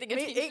 needing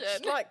attention.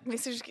 Each like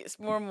message gets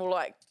more and more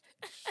like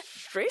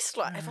stressed.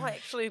 Like if I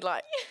actually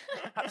like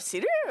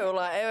upset her, or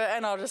like,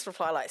 and I'll just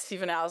reply like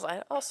 7 hours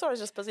later. Oh, sorry, I was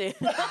just busy.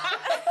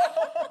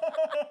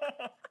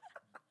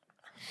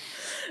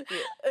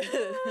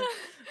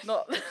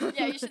 Not.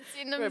 Yeah, you should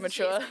send them Very the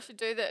mature. test. You should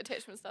do the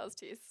attachment styles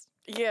test.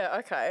 Yeah.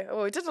 Okay.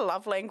 Well, we did a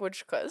love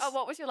language quiz. Oh,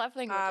 what was your love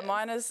language?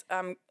 Mine is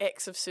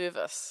acts of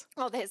service.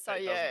 Oh, that's so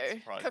That doesn't you.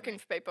 surprise Cooking me.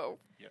 for people.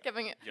 Yep.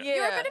 Giving it. Yep. You're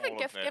a Yeah. bit of a All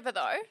of gift that. giver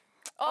though.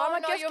 Oh, I'm a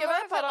no, gift you're giver,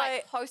 more of but a,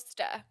 like,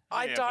 poster.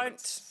 I Yeah, but don't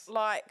it's-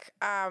 like.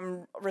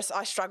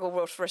 I struggle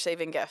with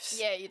receiving gifts.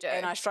 Yeah, you do.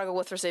 And I struggle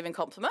with receiving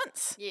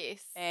compliments.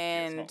 Yes.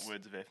 And It's not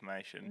words of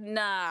affirmation.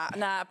 nah.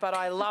 But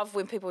I love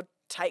when people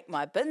take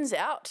my bins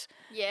out.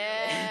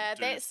 Yeah,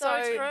 do that's so so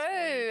things for true.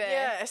 you.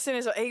 Yeah, as soon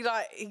as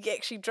he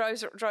actually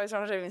drives around.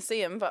 I don't even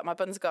see him, but my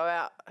bins go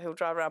out. He'll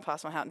drive around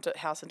past my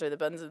house and do the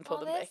bins and put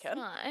them back that's in.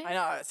 nice. I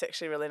know, it's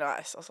actually really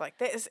nice. I was like,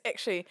 that is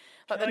actually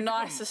like the Can I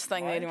give them nicest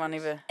thing my anyone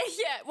address? ever.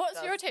 Yeah,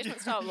 what's your attachment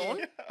style,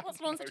 Lorne?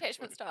 What's Lorne's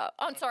attachment style?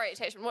 Oh, I'm sorry,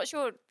 attachment. What's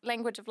your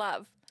language of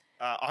love?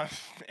 I'm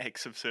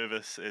acts of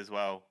service as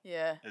well.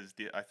 Yeah.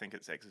 I think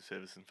it's acts of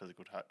service and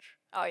physical touch.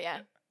 Oh, yeah.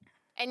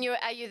 And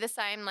are you the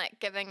same, like,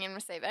 giving and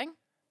receiving?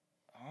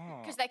 Oh,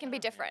 Because they can be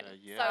different.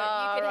 yeah.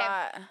 So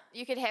Right.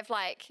 you could have,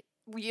 like,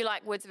 you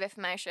like words of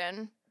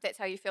affirmation. That's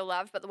how you feel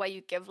loved. But the way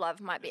you give love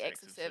might be It's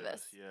acts of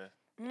service. Yeah.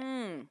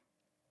 Mm.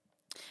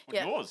 What's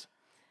Yeah. yours?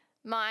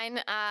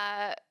 Mine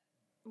are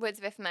words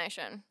of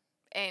affirmation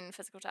and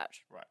physical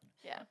touch. Right.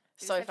 Yeah. You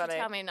just So have to funny.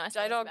 tell me nice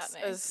things J-Dog's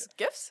about me. is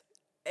gifts.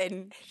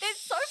 And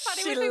That's so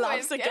funny she when people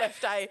loves have a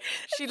gift, eh?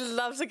 She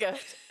loves a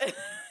gift.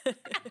 I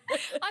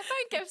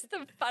find gifts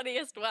the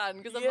funniest one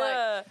because I'm like,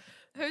 Yeah.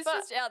 who's but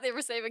just out there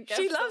receiving gifts?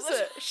 She all loves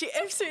the it. She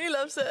absolutely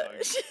loves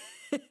it.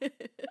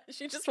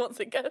 She just wants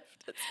a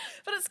gift.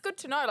 But it's good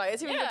to know. Like,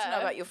 it's even good to know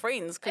Yeah. about your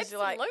friends because you're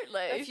like,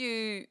 Absolutely. if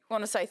you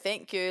want to say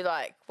thank you,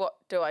 like, what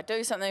do I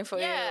do something for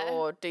Yeah. you,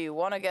 or do you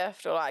want a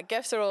gift, or like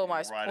gifts are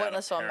almost Write out a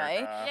pointless on me.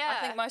 paragraph. Yeah.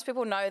 I think most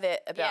people know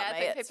that about I me.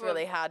 think It's people-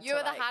 really hard. You're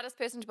to, the like, hardest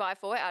person to buy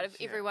for out of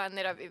everyone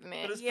that I've ever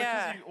met. But it's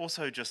Yeah. because you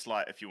also just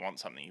like if you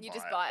want something, you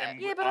just buy buy it.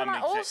 And Yeah, but I'm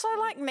like, also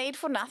like need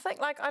for nothing.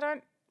 Like I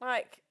don't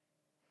like.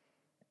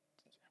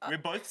 we're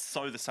both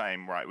so the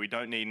same, right? We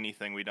don't need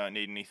anything. We don't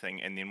need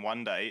anything, and then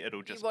one day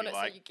it'll You just want be it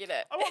like, so you get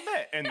it. I want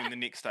that, and then the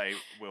next day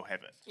we'll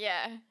have it.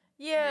 Yeah.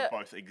 Yeah. We're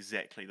both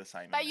exactly the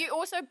same. in But that. you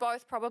also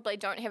both probably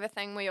don't have a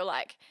thing where you're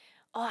like,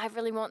 oh, I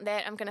really want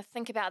that. I'm going to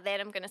think about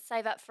that. I'm going to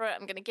save up for it.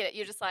 I'm going to get it.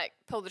 You just like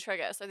pull the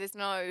trigger. So there's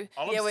no.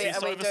 I'll Yeah, we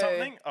obsess over do.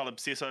 something. I'll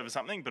obsess over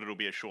something, but it'll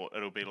be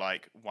it'll be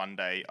like one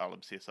day I'll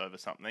obsess over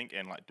something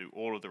and like do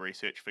all of the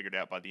research, figure it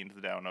out. By the end of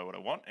the day, I'll know what I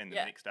want, and then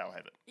Yeah. the next day I'll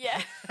have it.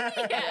 Yeah.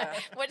 yeah.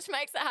 Which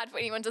makes it hard for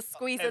anyone to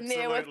squeeze in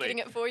there with Absolutely. getting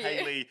it for you.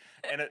 Hayley,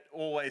 and it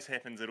always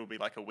happens. It'll be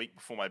like a week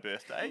before my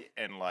birthday,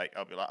 and like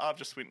I'll be like, I've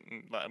just went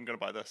and like I'm gonna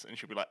buy this, and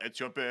she'll be like, it's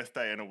your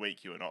birthday in a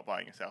week. You are not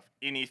buying yourself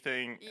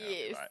anything. And I'll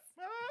be Yes. like,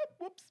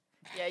 whoops.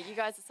 Yeah, you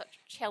guys are such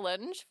a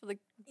challenge for the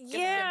gift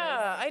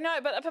Yeah, I know,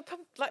 but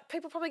like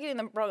people probably getting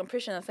the wrong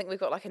impression and think we've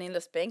got like an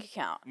endless bank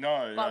account.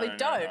 No, Like we no,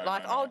 don't. no,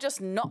 like no, no. I'll just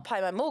not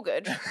pay my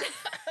mortgage,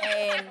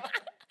 and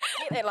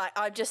get that. Like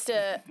I just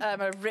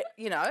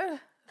you know,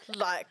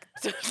 like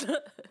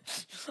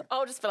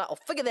I'll just be like, I'll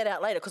figure that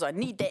out later because I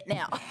need that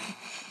now.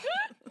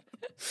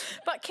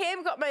 But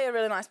Cam got me a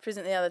really nice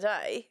present the other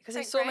day because he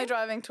Thanks, saw me Graham.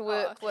 driving to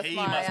work with He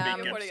my. must be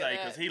What gift are you say gonna-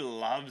 because he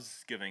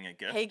loves giving a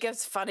gift. He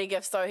gives funny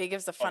gifts though. He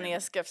gives the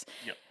funniest gifts.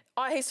 Yep.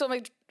 He saw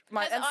me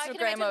my Because I can Instagram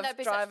imagine that'd of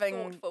be such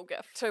driving thoughtful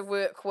gift. to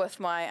work with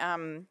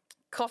my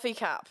coffee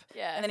cup.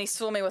 Yeah. And then he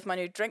saw me with my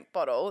new drink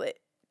bottle that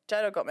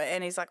Jado got me,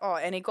 and he's like, oh,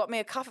 and he got me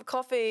a cup of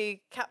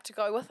coffee cup to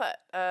go with it.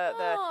 I was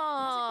like,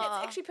 Aw.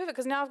 that's actually perfect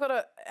because now I've got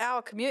an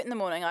hour commute in the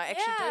morning. I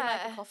actually do make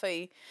Yeah. a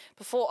coffee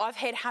before. I've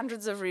had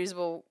hundreds of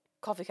reusable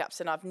coffee cups,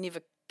 and I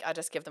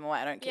just give them away.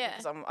 I don't keep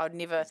Yeah. them because I'd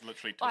never. It's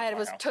literally two I at had my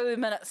was house. 2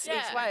 minutes each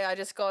Yeah. way. I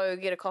just go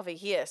get a coffee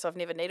here, so I've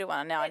never needed one,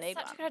 and now I That's need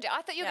such one. a good idea.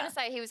 I thought you were Yeah. going to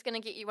say he was going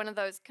to get you one of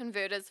those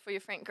converters for your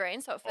Frank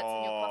Green so it fits in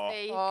your Oh.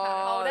 coffee Oh,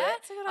 cup holder.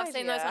 that's a good I've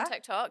seen those on idea.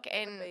 TikTok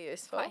and be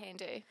useful. quite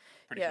handy.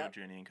 Pretty Yeah. sure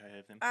Journey and Co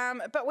have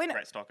them. But when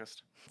Great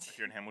stockist. If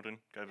you're in Hamilton,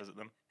 go visit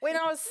them. when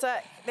I was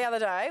sick the other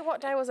day,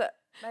 what day was it?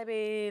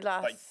 Maybe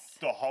last. Like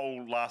the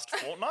whole last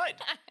fortnight.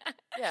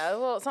 Yeah,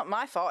 well, it's not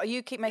my fault.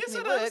 You keep making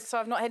Yes, me it work, is. so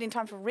I've not had any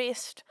time for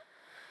rest.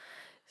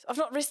 I've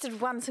not rested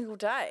one single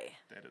day.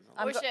 That is a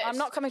I'm, lot. Well, shit. I'm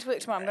not coming to work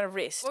tomorrow. I'm going to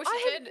rest. Well, she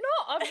I have did.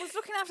 not. I was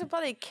looking after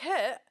bloody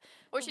Kit.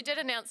 Well, she did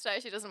announce today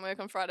she doesn't work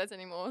on Fridays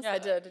anymore. Yeah, I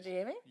so- did. Did you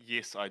hear me?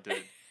 Yes, I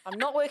did. I'm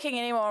not working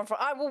anymore.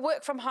 I will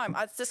work from home.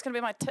 It's just going to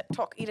be my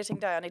TikTok editing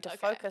day. I need to Okay.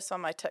 focus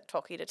on my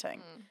TikTok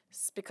editing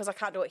because I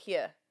can't do it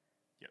here.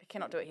 Yep. I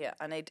cannot do it here.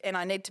 That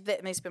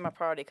needs to be my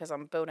priority because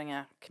I'm building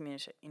a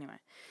community. Anyway,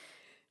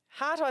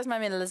 Heart Eyes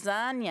made me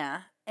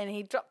lasagna and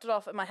he dropped it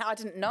off at my house. I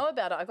didn't know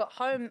about it. I got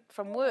home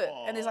from work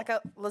and there's like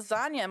a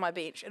lasagna in my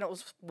bench and it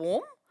was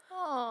warm. And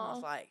I was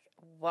Oh, like,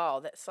 wow,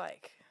 that's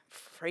like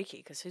freaky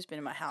because who's been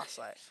in my house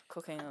like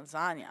cooking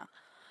lasagna?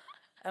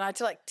 And I had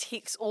to like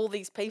text all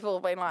these people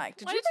being like,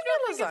 did Why you did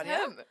you make not a think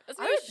of lasagna? him?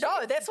 Isn't I he a don't know.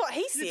 chef? That's what he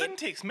You said. didn't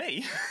text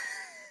me.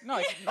 No,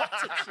 he did not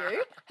text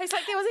you. He's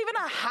like, there was even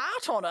a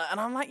heart on it. And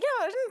I'm like,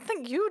 yeah, I didn't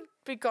think you would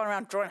be going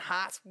around drawing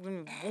hearts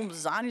with warm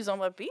lasagnas on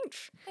my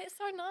bench. That's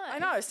so nice. I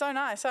know, so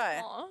nice, eh?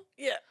 Aw,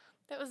 Yeah.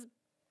 that was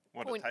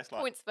What did it taste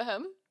like? points for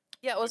him.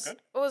 Yeah, it was good?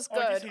 it was Oh, I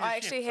guess good. he's a I chef,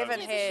 actually so haven't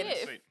He's a had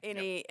chef. Sweet.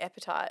 any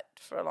appetite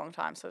for a long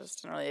time, so I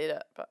just didn't really eat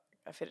it. But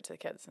I fed it to the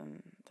kids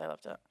and they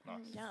loved it.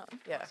 Nice. Yeah.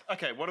 Yeah.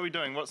 Okay, what are we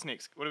doing? What's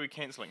next? What are we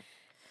cancelling?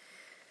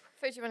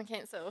 Food you want to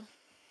cancel?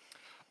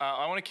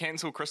 I want to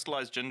cancel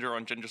crystallized ginger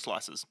on ginger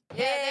slices.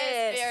 Yeah,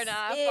 that's fair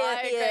enough.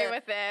 I agree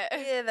with that. I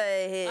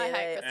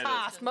hate crystallized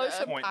pass. ginger.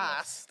 Motion Pointless.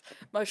 passed.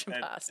 Motion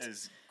It passed.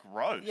 is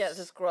gross. Yeah, it's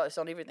just gross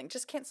on everything.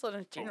 Just cancel it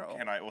in Cool. general.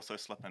 Can I also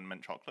slip in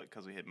mint chocolate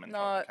because we had mint No.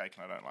 chocolate cake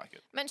and I don't like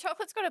it? Mint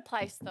chocolate's got a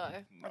place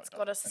though. No, It's it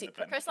got a doesn't. In the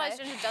separate bin. Crystallized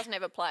Okay. ginger doesn't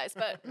have a place,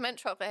 but mint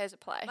chocolate has a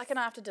place. Like an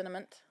after dinner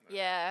mint.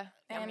 yeah.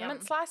 And Yum, mint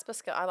yum. slice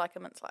biscuit, I like a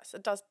mint slice.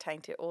 It does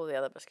taint it, all the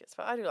other biscuits,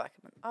 but I do like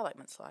a mint. I like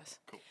mint slice.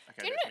 Cool. Do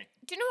Okay, you, that's know, me.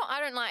 do you know what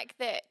I don't like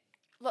that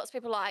lots of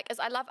people like is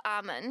I love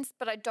almonds,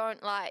 but I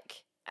don't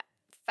like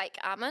fake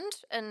almond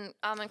and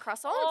almond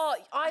croissants. Oh,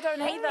 I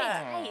don't hate either.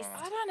 that taste.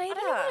 I don't I either.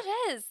 don't know what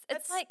it is.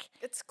 It's like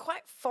it's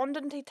quite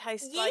fondanty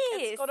taste. yes,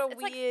 Like it's got a it's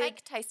weird. like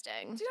fake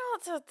tasting. Do you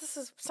know what's this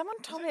is? Someone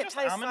told it me it just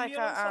tastes almond like meal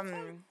and stuff,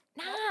 a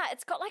Nah,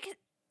 it's got like an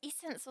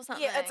essence or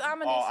something. Yeah, it's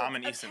almond Oh, essence.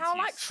 almond It's essence, how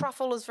like yes.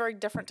 truffle is very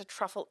different to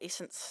truffle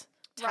essence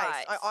taste.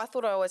 Right. I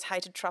thought I always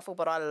hated truffle,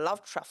 but I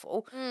love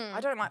truffle. I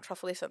don't like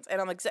truffle essence,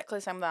 and I'm exactly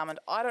the same with almond.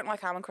 I don't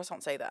like almond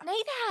croissants either.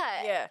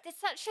 Neither. Yeah. There's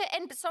such a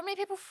and so many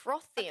people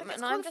froth them,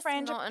 and I'm just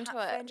not into it.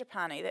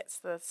 Frangipani, that's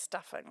the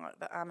stuffing, like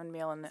the almond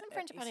meal and the Isn't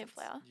frangipani essence.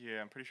 flour? Yeah,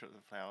 I'm pretty sure it's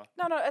a flour.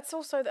 No, it's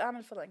also the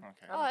almond filling.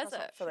 Okay. Almond Oh, is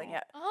croissant it? Filling, Sure.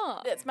 yeah.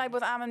 Oh. It's made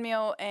with almond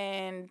meal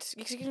and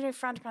you can do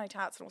frangipani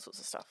tarts and all sorts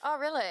of stuff. Oh,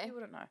 really? You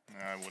wouldn't know.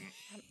 No, I wouldn't.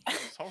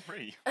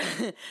 Sorry.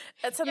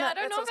 It's in Yeah, the, I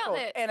don't it's know what it's about called.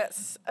 that. And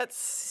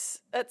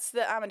it's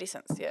the almond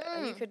essence, yeah.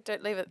 And you could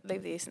leave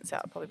the essence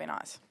out, it'd probably be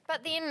nice.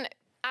 But then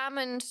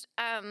almond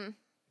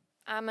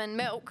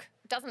milk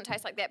doesn't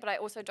taste like that. But I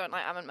also don't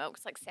like almond milk.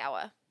 It's like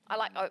sour. I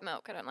like oat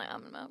milk. I don't like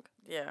almond milk.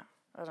 Yeah.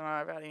 I don't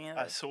know about any of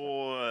I those.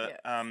 saw. Yeah.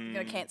 I'm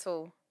gonna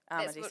cancel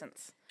almond That's what-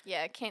 essence.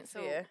 Yeah,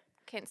 cancel. Yeah.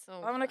 Cancel.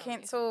 I'm gonna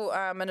cancel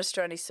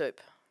minestrone soup.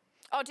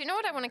 Oh, do you know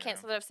what I want to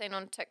cancel that I've seen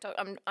on TikTok?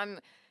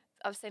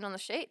 I've seen on the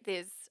sheet.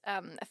 There's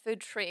a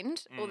food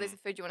trend, or there's a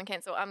food you want to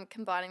cancel. I'm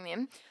combining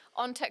them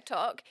on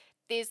TikTok.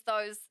 There's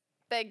those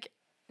big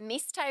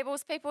mess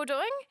tables people are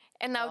doing,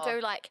 and they'll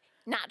do like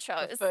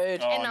nachos.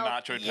 Food. Oh, and they'll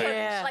nacho put,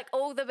 Yeah. like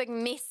all the big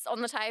mess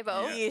on the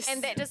table. Yeah. Yes.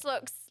 And that just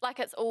looks like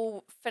it's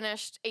all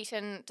finished,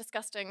 eaten,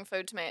 disgusting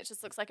food to me. It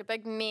just looks like a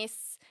big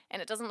mess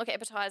and it doesn't look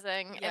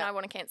appetizing and Yeah. I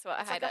want to cancel it.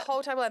 I It's hate like it. a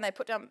whole table, and they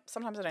put down.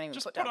 Sometimes I don't even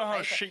Just put put down a whole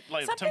paper. sheet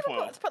laid Some of tinfoil.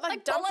 people put like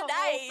Like dump a whole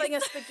bolognese. thing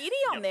of spaghetti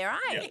on there,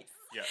 eh? Yep.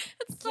 Yeah.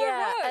 It's so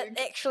Yeah, rogue. it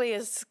actually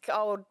is.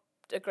 I would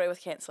agree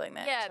with cancelling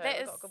that. Yeah, too. that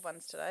We've is got good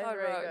ones today. so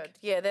Very rogue. good.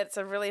 Yeah, that's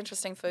a really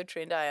interesting food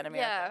trend, in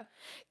America.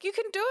 You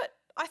can do it.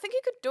 I think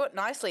you could do it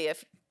nicely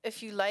if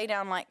you lay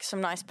down like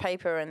some nice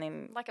paper and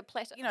then Like a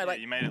platter. you know like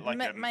you made it like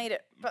a made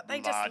it, but they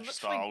just large literally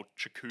style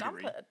dump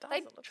charcuterie. it. It does. They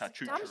It looks like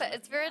charcuterie. Dump it.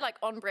 It's very like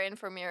on brand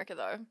for America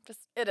though.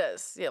 Just It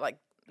is. Yeah, like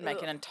make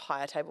Ugh. an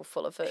entire table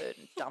full of food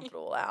and dump it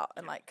all out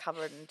and like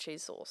cover it in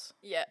cheese sauce.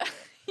 yeah.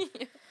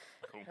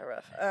 Cool.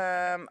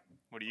 Horrific.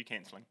 What are you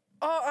cancelling?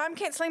 Oh, I'm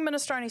cancelling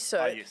minestrone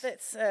soup. yes.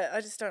 That's I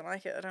just don't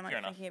like it. I don't like Fair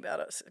enough. thinking about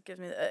it. It gives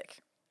me the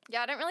ick.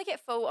 Yeah, I don't really get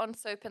full on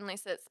soup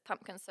unless it's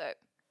pumpkin soup.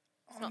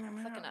 It's not I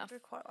thick don't enough. do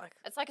quite like it.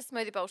 It's like a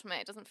smoothie bowl to me.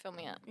 It doesn't fill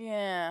me up.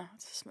 Yeah,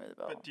 it's a smooth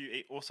bowl. But do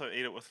you also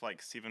eat it with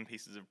like 7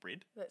 pieces of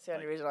bread? That's the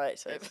only like, reason I eat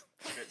soup.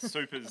 That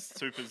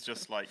soup is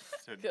just like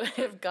Gotta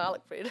have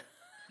garlic bread.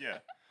 yeah,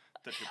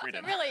 dip your bread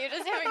in. Really, you're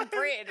just having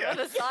bread with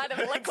a side of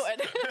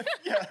liquid.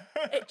 Yeah,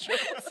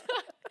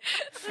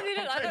 So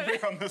then I don't.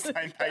 we're on the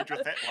same page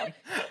with that one.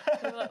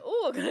 You're like,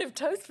 oh, I'm gonna have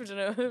toast for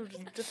dinner.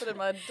 Just dip it in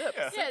my dip.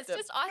 Yeah. Yeah, it's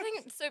just. I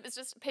think soup is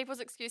just people's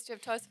excuse to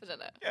have toast for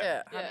dinner.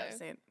 Yeah, Yeah.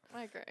 100%.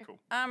 I agree. Cool.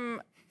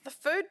 The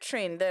food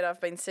trend that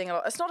I've been seeing a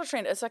lot, it's not a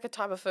trend, it's like a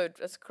type of food,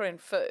 it's Korean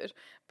food,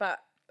 but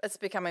it's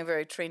becoming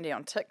very trendy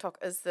on TikTok,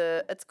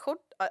 it's called,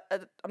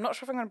 I'm not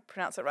sure if I'm going to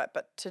pronounce it right,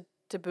 but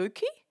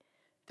tabuki?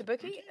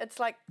 Tabuki? It's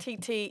like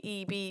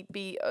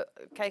T-T-E-B-B-K-K,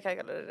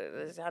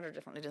 there's 100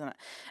 differently, doesn't it?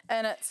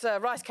 And it's a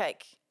rice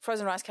cake,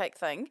 frozen rice cake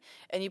thing,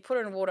 and you put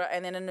it in water,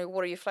 and then in the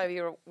water you flavour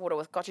your water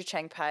with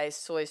gochujang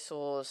paste, soy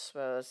sauce,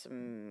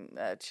 some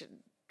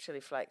chili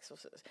flakes.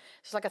 It's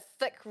just like a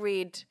thick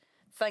red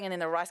thing, and then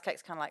the rice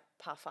cakes kind of like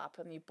puff up,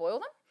 and you boil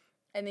them,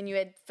 and then you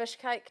add fish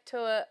cake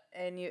to it,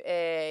 and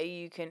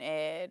you can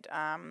add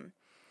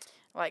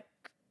like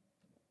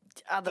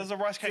other. Does the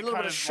rice cake a little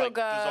kind bit of of like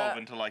sugar. dissolve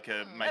into like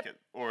a make it,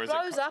 or is it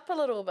Blows up a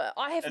little bit.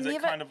 I have is never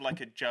it kind of like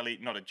a jelly,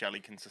 not a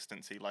jelly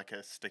consistency, like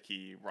a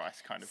sticky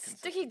rice kind of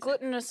consistency? sticky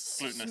glutinous,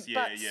 Glutinous,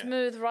 yeah, but yeah.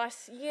 smooth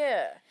rice.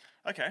 Yeah.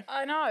 Okay.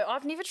 I know.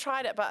 I've never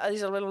tried it, but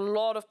there's a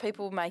lot of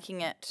people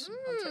making it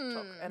on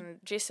TikTok. And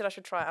Jess said I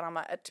should try it, and I'm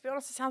like, to be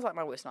honest, it sounds like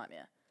my worst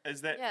nightmare.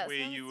 Is that Yeah, it where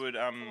you sounds would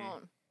full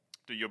on.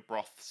 do your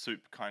broth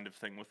soup kind of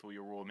thing with all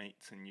your raw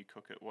meats and you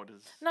cook it? What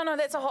is? No,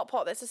 that's a hot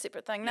pot. That's a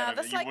separate thing. Yeah, No, no,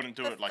 but this you like wouldn't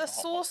do the, it like the a hot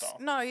pot sauce. style.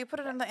 No, you put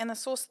it in and the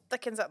sauce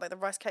thickens up, like the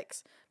rice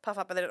cakes puff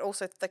up, and then it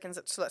also thickens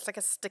it, so it's like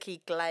a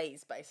sticky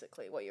glaze,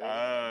 basically. What you're eating.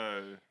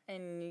 Oh,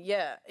 And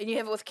yeah, and you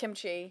have it with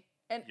kimchi,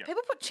 and Yep.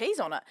 people put cheese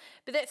on it.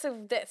 But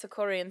that's a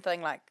Korean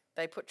thing. Like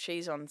they put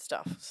cheese on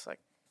stuff. It's like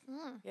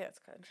yeah, it's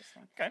quite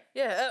interesting. okay.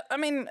 Yeah, I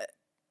mean,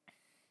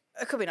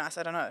 it could be nice.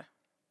 I don't know.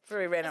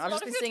 Very random. It's a I've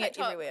lot just of been your seeing it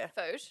TikTok everywhere.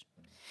 Food.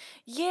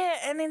 Yeah,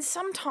 and then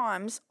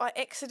sometimes I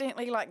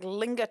accidentally like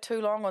linger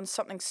too long on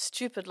something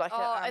stupid like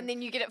and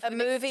then you get it for a the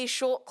movie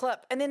short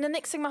clip, and then the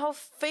next thing my whole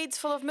feed's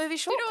full of movie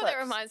short You know clips. what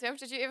that reminds me of?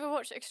 Did you ever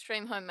watch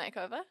Extreme Home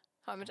Makeover,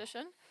 Home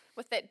Edition,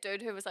 with that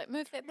dude who was like,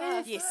 move that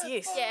bus? Yes.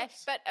 Yeah,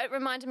 but it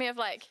reminded me of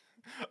like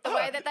the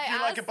way that they Do you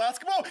asked. like a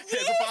basketball?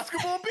 Here's a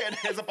basketball pin.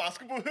 Here's a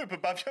basketball hoop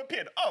above your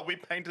pin. Oh, we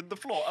painted the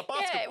floor a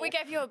basketball. Yeah, we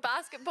gave you a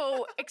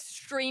basketball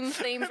extreme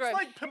themed It's room.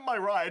 like Pimp My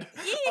Ride.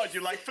 Oh, do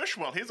you like fish?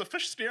 Well, here's a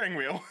fish steering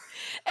wheel.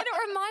 And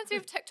it reminds me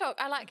of TikTok.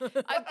 I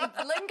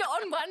linger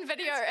on one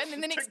video and then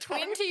the next TikTok.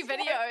 20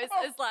 videos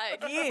is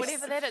like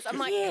whatever that is. I'm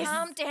like, Yes.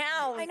 calm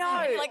down. I know.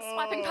 And you're like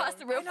swiping past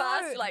them real I know.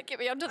 fast to like get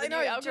me onto the I new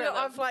know. algorithm. Do you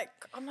know, I'm like,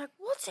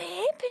 what's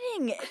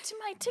happening to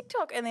my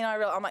TikTok? And then I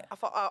realize, I'm like,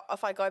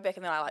 if I go back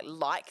and then I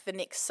like the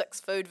next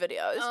 6 food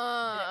videos,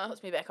 then it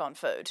puts me back on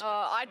food.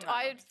 I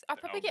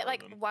probably get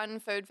like algorithm. one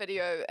food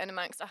video in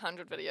amongst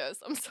 100 videos.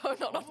 I'm so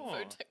not on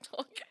food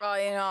TikTok. Oh,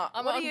 you know,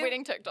 I'm what on are you?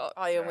 wedding TikTok.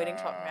 Oh, you're wedding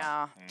talk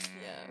now.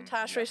 Yeah.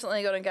 Tash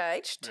recently got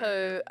engaged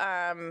to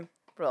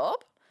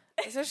Rob.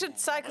 So I should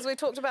say, because we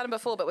talked about him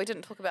before, but we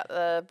didn't talk about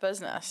the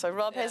business. So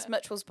Rob has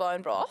Mitchell's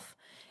Bone Broth.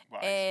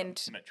 Well,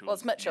 And Mitchell's,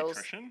 it's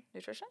Mitchell's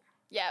Nutrition.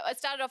 Yeah, it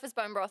started off as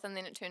bone broth and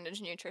then it turned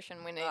into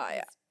nutrition when his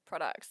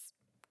products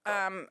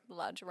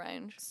large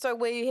range. So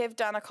we have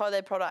done a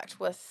collab product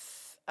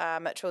with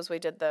Mitchell's. We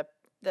did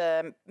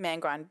the man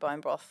grind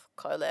bone broth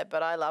collab,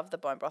 but I love the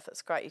bone broth.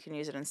 It's great. You can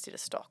use it instead of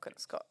stock, and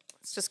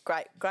it's just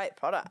great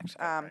product.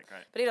 Great.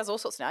 But he does all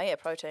sorts now. Yeah,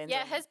 proteins.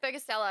 Yeah, and- his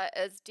biggest seller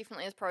is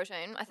definitely his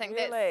protein. I think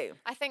Really?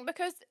 I think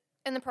because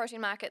in the protein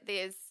market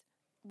there's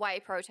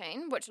whey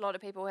protein, which a lot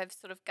of people have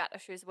sort of gut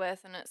issues with,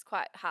 and it's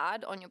quite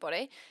hard on your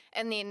body.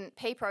 And then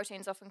pea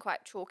protein's often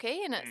quite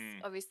chalky, and it's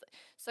obviously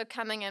so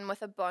coming in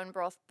with a bone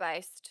broth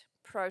based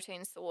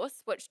protein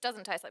source, which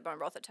doesn't taste like bone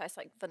broth, it tastes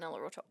like vanilla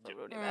or chocolate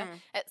or whatever.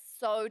 It's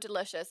so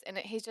delicious, and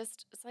it's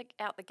like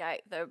out the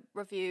gate, the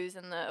reviews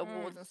and the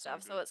awards and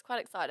stuff. So it's quite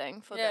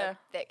exciting for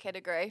that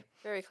category.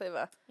 Very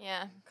clever.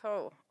 Yeah.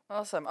 Cool.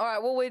 Awesome. All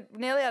right. Well, we're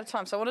nearly out of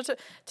time, so I wanted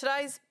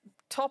today's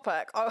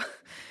topic.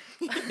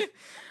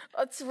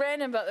 It's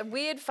random, but the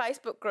weird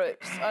Facebook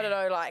groups. I don't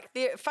know, like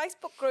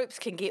Facebook groups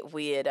can get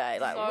weird, eh?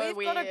 Like So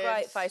we've got a weird.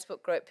 great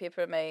Facebook group,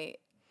 Pepper and me,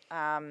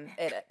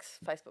 addicts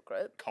Facebook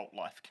group. Cult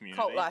Life Community.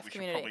 Cult Life we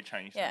Community. should probably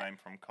change Yeah. the name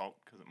from cult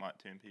because it might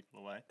turn people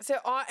away. So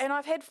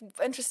I've had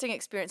interesting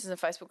experiences in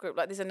Facebook group.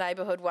 Like there's a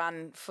neighbourhood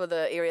one for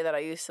the area that I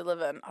used to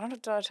live in. I don't know,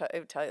 did I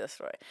ever tell you this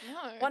story?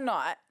 No. One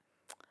night.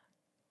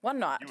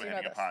 You do were you know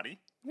having a this? party.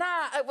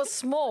 Nah, it was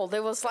small.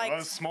 There was like It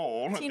was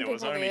small. 10 There people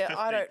was only there.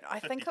 50, I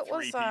think it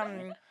was 53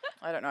 people.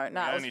 I don't know.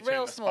 No, We it only was real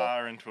turned the small.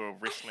 spa into a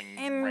wrestling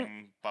And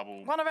ring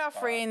bubble. One of our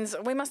bar. friends,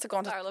 we must have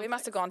gone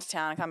Paralympics. to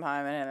town and come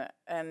home,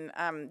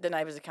 and the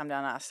neighbours had come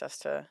down and asked us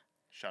to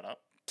Shut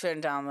up. turn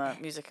down the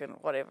music and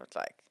whatever. It's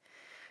like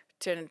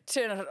turn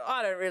it.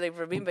 I don't really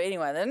remember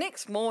anyway. The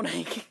next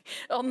morning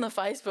on the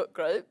Facebook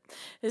group,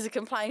 there's a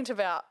complaint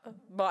about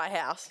my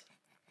house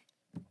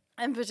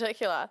in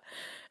particular.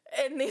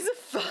 And there's a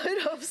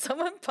photo of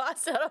someone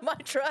passed out on my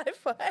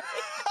driveway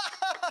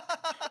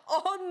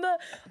on the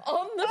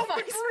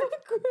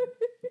Facebook group.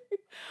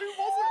 Who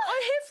was it?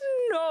 I have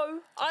no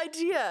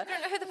idea. I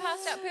don't know who the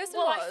passed out person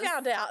Well, was. I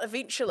found out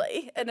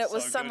eventually, and it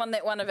was So someone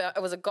that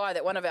it was a guy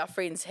that one of our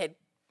friends had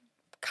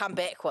come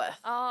back with.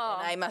 Oh.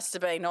 And they must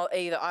have been not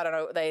either. I don't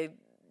know. They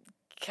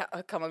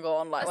come and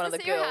gone like Was one of the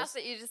this your girls. house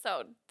that you just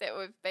sold that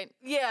we've been?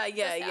 Yeah.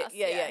 house,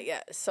 yeah.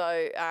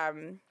 So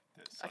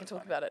That's so I can talk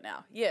funny. about it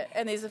now. Yeah,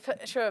 and there's a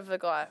picture of the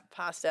guy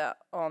passed out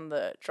on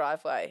the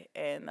driveway,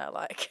 and they're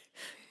like,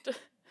 and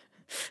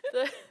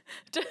the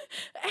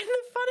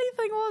funny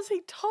thing was,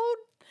 he told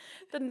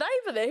the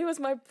neighbour that he was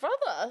my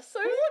brother, so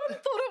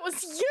everyone thought it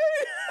was you.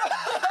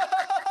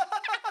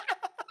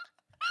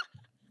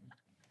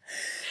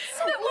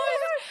 That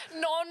was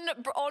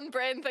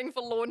non-on-brand thing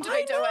for Lorne to be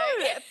I doing. know,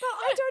 but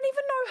I don't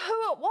even know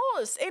who it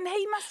was. And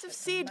he must have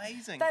said,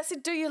 amazing. they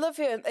said, do you live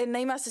here? And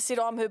he must have said,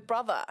 I'm her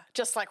brother,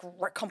 just like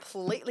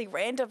completely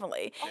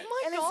randomly. Oh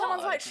my And then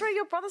someone's like, sure,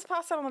 your brother's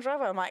passed out on the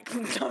driveway. I'm like,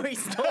 no,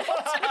 he's not.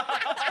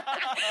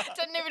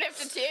 Didn't even have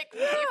to check.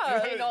 Yeah.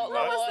 Definitely not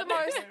That was the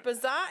Lorne. most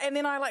bizarre. And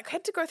then I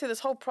had to go through this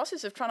whole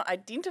process of trying to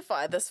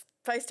identify this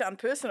face down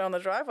person on the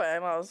driveway,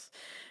 and I was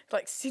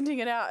like sending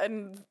it out,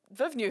 and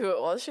Viv knew who it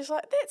was. She's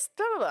like, that's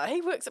blah blah blah.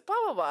 He works at blah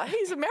blah blah.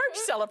 He's a marriage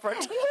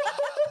celebrant.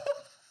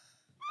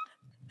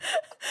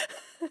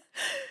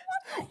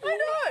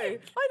 I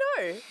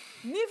know.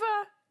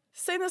 Never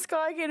seen this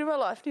guy again in my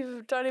life.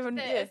 Don't even.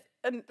 That Yeah. is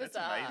And That's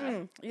bizarre.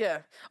 amazing.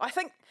 yeah, I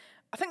think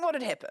what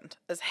had happened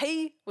is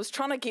he was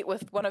trying to get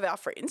with one of our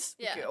friends,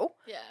 Yeah. the girl,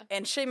 Yeah.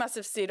 and she must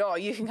have said, oh,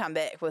 you can come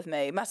back with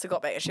me. Must have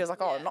got back, and she was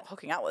like, oh, Yeah. I'm not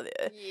hooking up with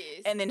her.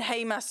 Yes. And then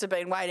he must have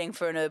been waiting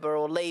for an Uber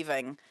or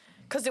leaving,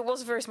 because it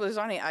was very small. There was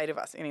only 8 of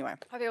us anyway.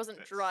 Hope he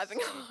wasn't driving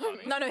home.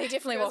 No, he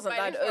definitely He was wasn't.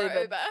 waiting They'd for an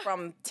Uber Uber.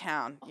 from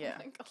town. Yeah.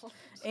 Oh my God.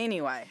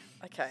 Anyway,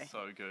 okay.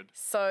 So good.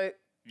 So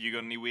You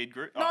got any weird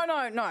group? no. You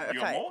got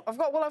Okay, more? I've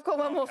got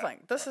one more Okay.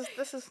 thing. This is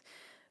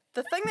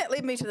the thing that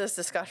led me to this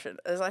discussion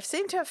is I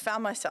seem to have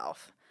found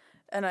myself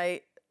in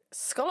a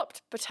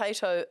scalloped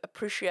potato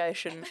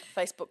appreciation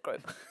Facebook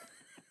group.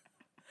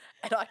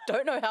 And I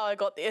don't know how I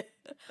got there.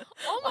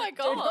 Oh my I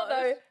do not god.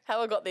 know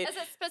how I got there. Is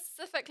it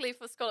specifically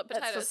for scalloped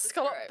potatoes? It's for this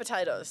scalloped group?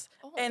 potatoes.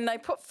 Oh. And they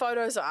put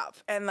photos up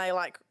and they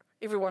like,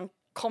 everyone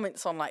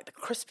comments on like the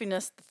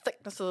crispiness, the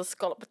thickness of the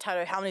scalloped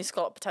potato, how many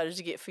scalloped potatoes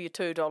you get for your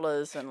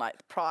 $2 and like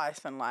the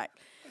price and like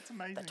That's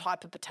amazing. the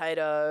type of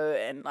potato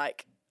and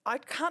like, I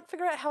can't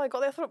figure out how I got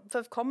there. I thought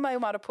Viv Conway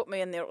might have put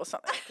me in there or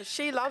something because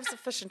she loves the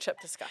fish and chip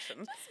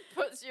discussion.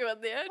 Puts you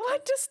in there. Well, I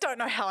just don't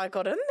know how I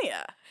got in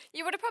there.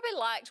 You would have probably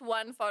liked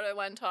one photo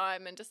one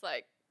time and just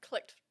like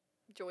clicked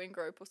join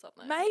group or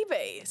something.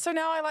 Maybe. So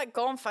now I like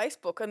go on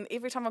Facebook and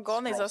every time I go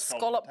on there's a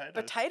Scallop scalloped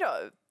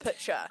potato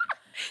picture.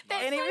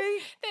 That's And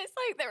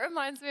that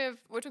reminds me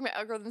of, we were talking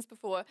about algorithms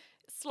before.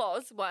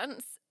 Sloz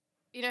once,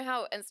 you know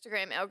how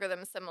Instagram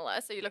algorithm is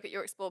similar? So you look at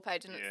your explore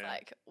page and it's Yeah.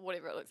 like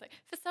whatever it looks like.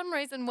 For some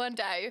reason, one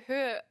day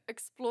her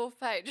explore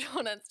page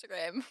on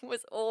Instagram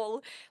was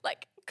all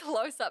like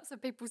close-ups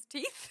of people's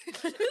teeth.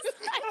 just like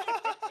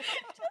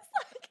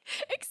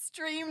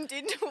extreme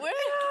dental work.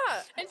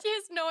 Yeah. And she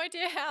has no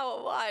idea how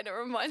or why, and it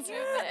reminds me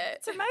of that.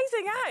 It's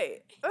amazing, eh?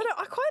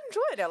 I quite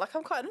enjoy it now. Like,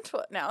 I'm quite into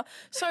it now.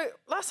 So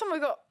last time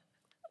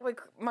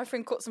my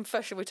friend caught some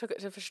fish and we took it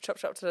to a fish and chip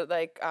shop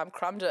they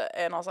crumbed it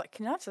and I was like,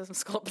 can you have some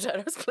scalloped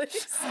potatoes,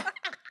 please?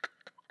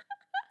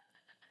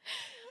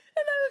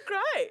 And they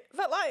were great.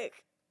 But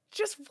like,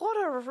 just what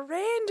a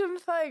random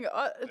thing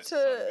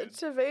so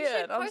to be You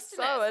should in. I'm post in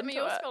so that, some of into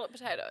your it. scalloped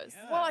potatoes.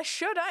 Yeah. Well, I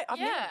should, eh? I've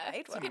Yeah, never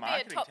made you one. could be a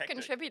marketing top tactic.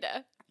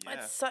 contributor. Yeah.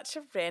 It's such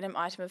a random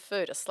item of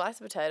food. A slice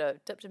of potato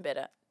dipped in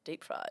batter,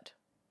 deep fried.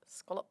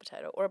 Scallop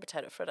potato or a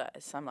potato fritter,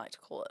 as some like to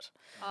call it.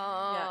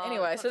 Oh, Yeah.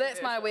 Anyway, so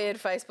that's my weird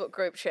Facebook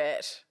group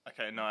chat.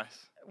 Okay,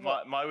 nice.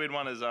 What- My weird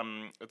one is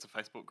it's a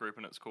Facebook group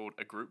and it's called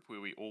A Group Where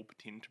We All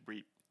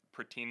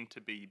Pretend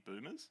to Be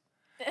Boomers.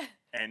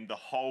 And the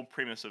whole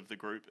premise of the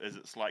group is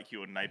it's like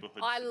your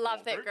neighborhood. I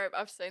love support that group.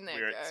 I've seen that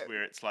group.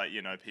 Where it's like,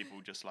 you know,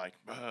 people just like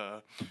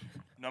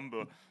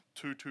number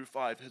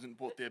 225 hasn't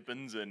brought their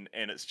bins in,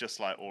 and it's just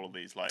like all of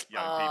these like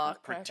young people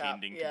crack up,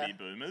 pretending yeah. to be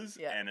boomers,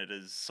 Yeah. and it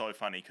is so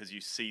funny because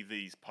you see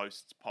these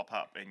posts pop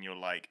up and you're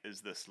like,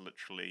 is this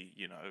literally,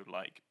 you know,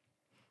 like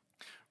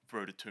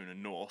Rototuna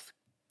North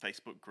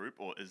Facebook group,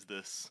 or is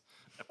this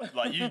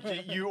like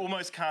you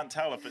almost can't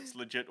tell if it's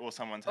legit or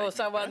someone's taking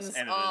someone's- this,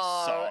 and it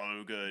is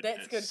so good. That's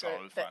it's good so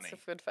group. funny.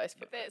 That's a good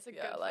Facebook. That's a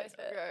yeah, good I like Facebook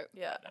that. group.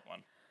 Yeah. That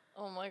one.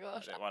 Oh my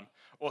gosh. That one.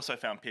 Also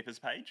found Pepper's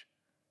page.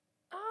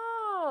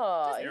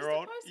 Oh, Does- Your used to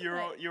old, post your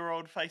on old, your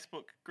old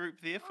Facebook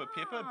group there for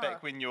Pepper. Ah.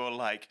 Back when you're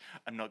like,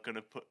 I'm not going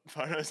to put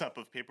photos up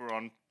of Pepper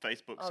on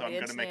Facebook, Oh, so I'm the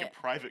going to make a internet.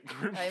 private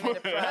group. Oh, you for made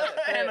a her.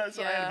 private And group,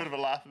 so I had yeah. a bit of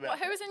a laugh about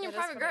Who it. was in your That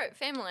is private funny. group?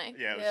 Family?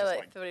 Yeah, it was yeah, just like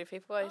like 30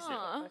 people. I used to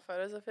Aw. put my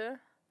photos of her.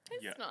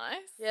 That's Yeah. nice.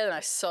 Yeah, then I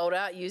sold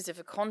out, used it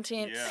for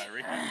content. yeah, I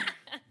reckon.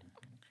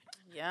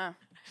 Yeah.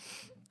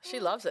 She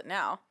loves it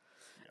now.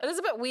 It is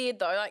a bit weird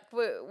though. Like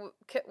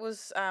Kit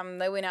was,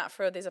 they went out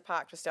for there's a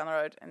park just down the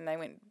road, and they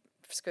went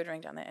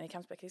scootering down there. And he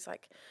comes back. He's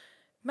like,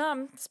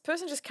 "Mum, this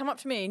person just come up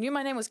to me and knew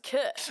my name was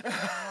Kit." And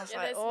I was Yeah,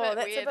 like, that's "Oh, a bit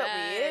that's weird, a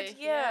bit weird."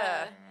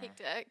 Yeah.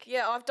 Hectic.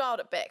 Yeah, I've dialed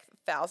it back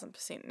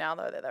 1,000% now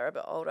though that they're a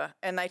bit older,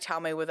 and they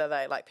tell me whether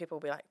they like people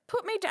will be like,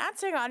 "Put me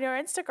dancing on your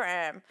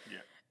Instagram,"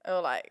 Yeah.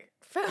 or like,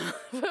 "Film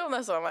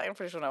this." I'm like, I'm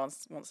pretty sure no one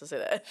wants to see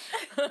that.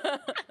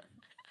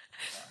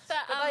 But,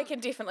 But they can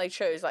definitely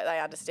choose. Like they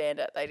understand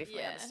it. They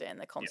definitely Yeah.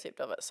 understand the concept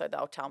of it, so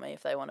they'll tell me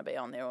if they want to be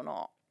on there or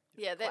not.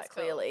 yeah, that's Quite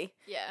clearly.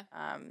 Cool.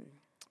 Yeah.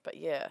 But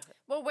yeah,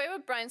 Well, we were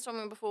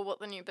brainstorming before what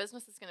the new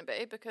business is going to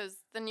be because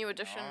the new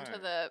addition to know.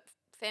 the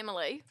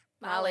family,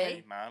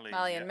 Marley. Marley.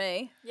 Marley and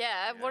me.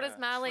 Yeah, what is Yeah.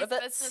 Marley's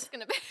Trivets. business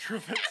going to be?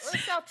 Trivets. We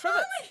sell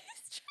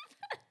trivets.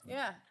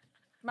 Yeah,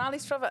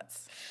 Marley's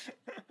trivets.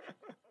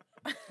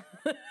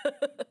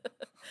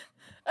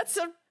 That's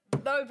a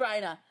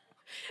no-brainer.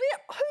 Yeah,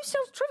 who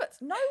sells trivets?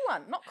 No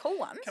one. Not cool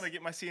ones. Can I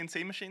get my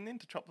CNC machine then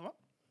to chop them up?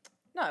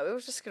 No, we were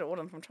just going to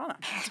order them from China.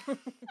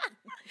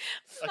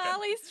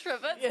 Marley's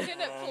Trivets,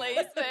 can it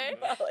please be?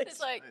 Marley's It's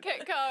like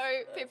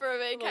Kitco, Pepper and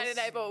Me, Kate and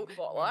Abel,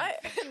 Spotlight.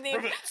 and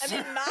then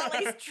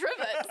Marley's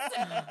Trivets.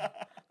 I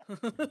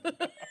don't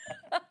know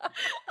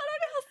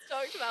how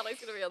stoked Marley's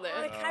going to be on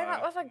I there. came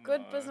up with a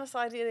good no. business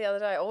idea the other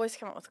day. I always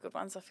come up with good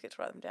ones. I forget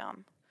to write them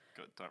down.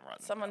 Good, don't write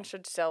them Someone down.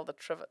 should sell the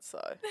trivets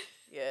though.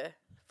 Yeah,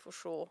 for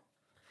sure.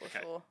 For Okay.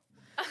 sure.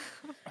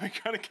 I'm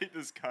going to keep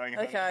this going.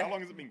 Okay. How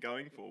long has it been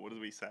going for? What did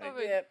we say?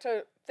 Probably- Yeah,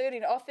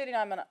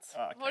 39 minutes.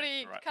 Oh, okay, What do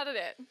you right. cut it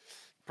at?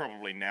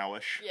 Probably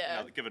nowish.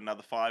 Yeah. Give it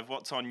another 5.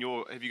 What's on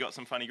your? Have you got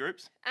some funny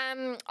groups? I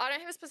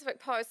don't have a specific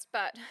post,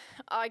 but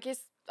I guess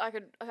I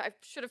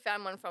should have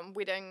found one from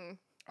Wedding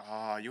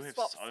Ah, you have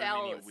Swap so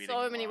Sell, many wedding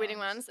so many wedding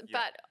ones. Yeah.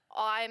 But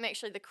I'm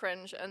actually the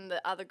cringe in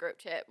the other group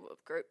chat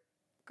group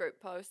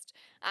post.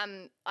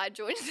 I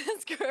joined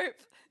this group.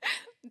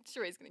 I'm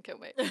sure he's gonna kill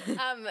me.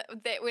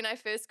 That when I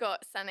first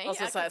got Sunny, I was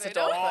gonna say it's a cavoodle.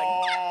 dog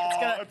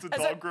thing. Oh, it's a Is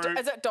dog it, group.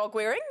 is it dog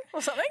wearing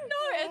or something? No,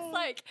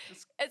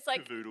 it's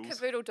like cavoodles.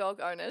 cavoodle dog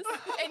owners,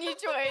 and you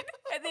join,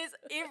 and there's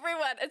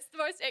everyone. It's the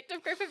most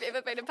active group I've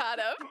ever been a part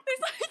of.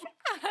 There's like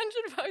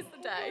 100 posts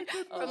a day. day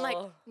from like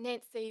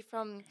Nancy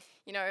from,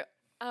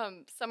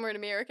 somewhere in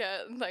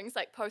America and things,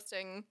 like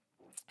posting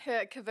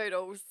her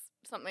cavoodles,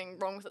 something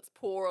wrong with its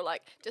paw, or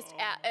like just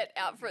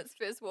out for its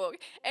first walk.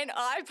 And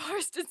I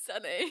posted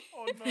Sunny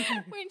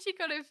when she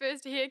got her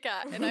first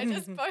haircut, and I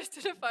just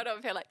posted a photo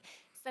of her like,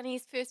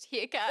 Sunny's first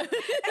haircut.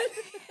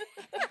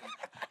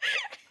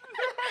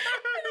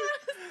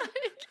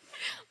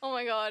 Oh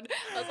my God.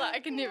 I was like, I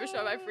can never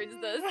show my friends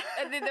this.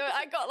 And then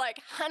I got like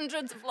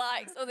hundreds of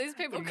likes. All these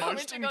people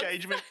commenting. Most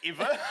engagement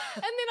ever.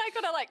 And then I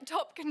got a like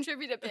top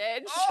contributor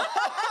badge.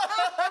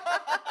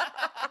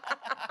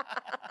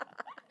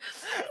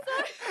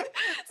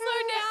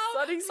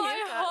 So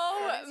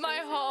now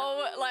my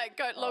whole like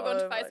go log on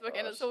to Facebook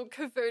and it's all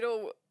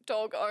cavoodle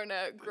dog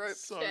owner group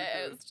chat.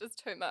 It's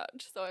just too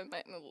much. So I'm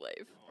making the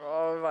leave.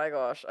 Oh my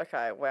gosh.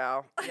 Okay.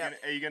 Wow. Yeah.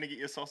 Are you going to get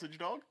your sausage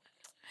dog?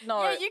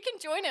 No. Yeah, you can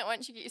join it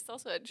once you get your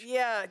sausage.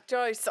 Yeah,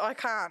 Joyce, I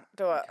can't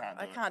do it.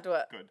 I can't do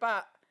it. Good.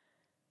 But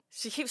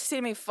she keeps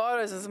sending me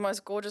photos as the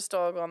most gorgeous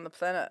dog on the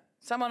planet.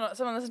 Someone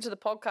listened to the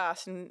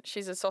podcast and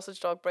she's a sausage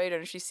dog breeder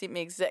and she sent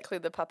me exactly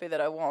the puppy that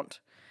I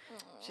want.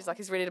 Aww. She's like,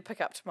 he's ready to pick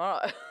up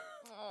tomorrow.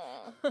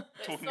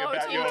 Talking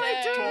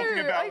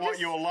about what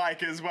you're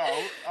like as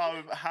well.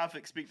 I'm half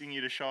expecting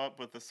you to show up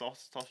with the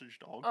sausage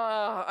dog.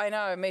 Oh, I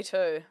know, me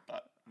too.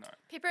 But no.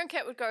 Pepper and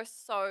Kit would go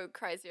so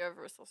crazy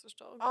over a sausage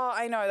dog. Oh,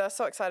 I know, they're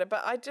so excited,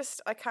 but I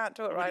can't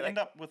do it right. We'd end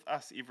up with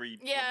us every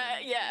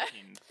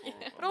weekend.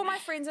 But all my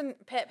friends and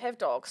Pep have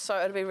dogs, so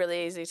it'd be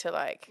really easy to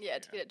like. Yeah,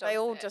 to get dogs. They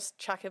all just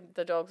chuck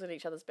the dogs in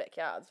each other's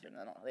backyards when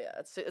they're not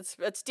there.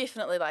 It's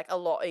definitely like a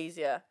lot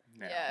easier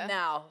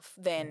now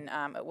than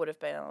it would have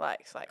been in the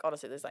lakes. Like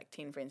honestly, there's like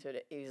 10 friends who'd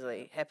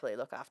easily happily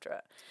look after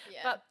it.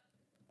 Yeah. But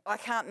I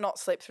can't not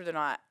sleep through the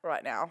night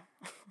right now.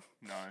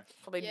 No.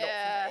 Probably not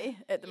for me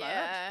at the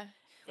moment.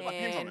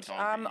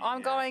 And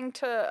I'm going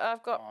to.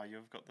 I've got. Oh,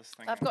 you've got this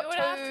thing. Do it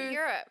after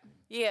Europe.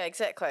 Yeah,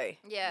 exactly.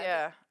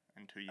 Yeah.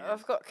 In 2 years.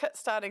 I've got Kit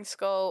starting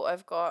school.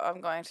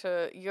 I'm going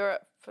to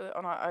Europe.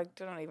 I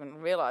didn't even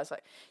realise.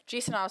 Like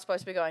Jess and I were supposed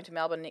to be going to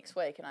Melbourne next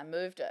week, and I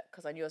moved it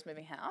because I knew I was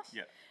moving house.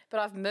 Yeah.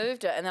 But I've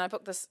moved it, and then I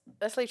booked this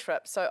Italy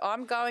trip. So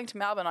I'm going to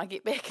Melbourne. I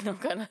get back, and I'm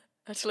going to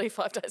Italy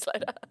 5 days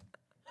later.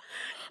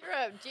 You're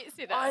a jet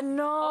setter. I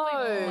know.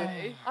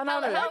 I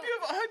know. I hope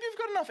you've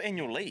got enough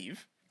annual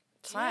leave.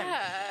 Same.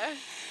 Yeah.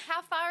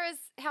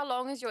 How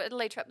long is your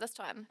Italy trip this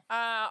time?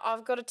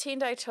 I've got a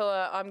 10-day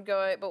tour.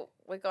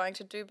 We're going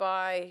to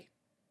Dubai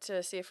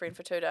to see a friend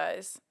for 2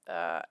 days,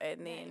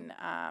 and then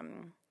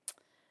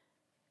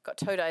got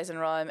 2 days in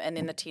Rome, and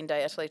then the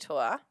 10-day Italy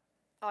tour.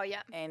 Oh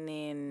yeah. And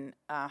then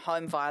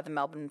home via the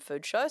Melbourne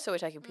Food Show. So we're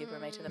taking Pepper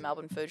and me to the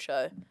Melbourne Food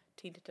Show,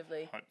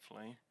 tentatively.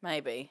 Hopefully.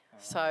 Maybe.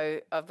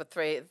 So I've got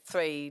 3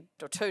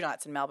 or 2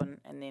 nights in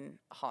Melbourne, and then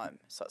home.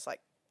 So it's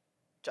like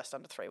just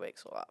under 3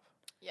 weeks all up.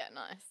 Yeah,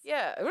 nice.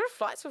 Yeah, our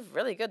flights were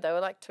really good. They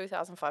were like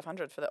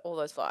 2,500 for all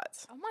those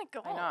flights. Oh my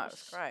gosh. I know, it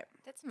was great.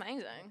 That's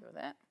amazing. Happy with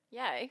that.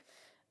 Yay.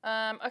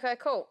 Okay,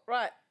 cool.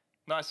 Right.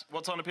 Nice.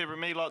 What's on the Pepper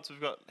and Me lots? We've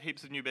got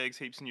heaps of new bags,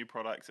 heaps of new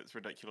products. It's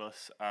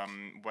ridiculous.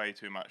 Way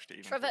too much to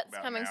even talk Trivets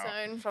about coming now.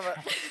 soon. Trivet.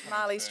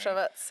 Marley's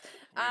Trivets.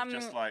 We've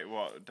just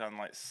done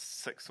like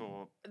 6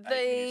 or 8 new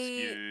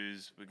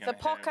SKUs. The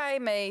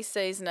poke me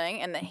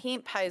seasoning and the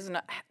hemp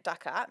hazelnut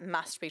ducker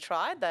must be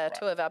tried. They are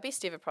 2 of our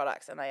best ever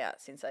products, and they are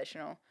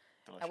sensational.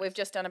 And we've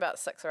just done about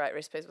 6 or 8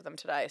 recipes with them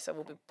today, so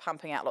we'll be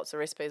pumping out lots of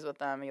recipes with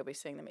them. You'll be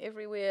seeing them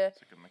everywhere.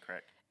 So give them a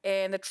crack.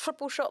 And the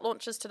triple shot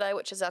launches today,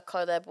 which is our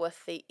collab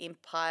with the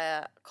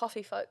Empire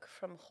Coffee folk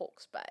from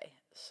Hawke's Bay.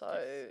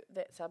 So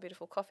that's our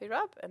beautiful coffee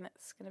rub, and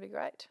it's going to be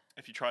great.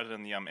 If you tried it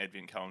in the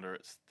advent calendar,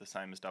 it's the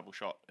same as double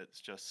shot. It's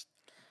just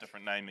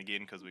different name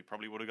again because we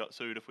probably would have got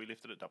sued if we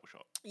left it at double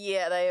shot.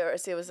 Yeah,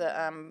 there was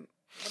a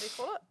what do you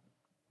call it?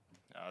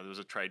 There was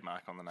a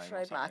trademark on the name.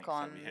 Trademark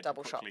on so we had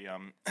double to shot.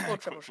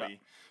 Triple shot.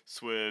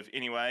 Swerve.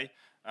 Anyway,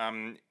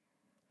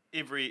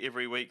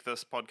 every week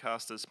this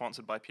podcast is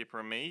sponsored by Pepper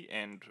and Me,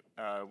 and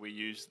we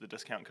use the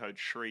discount code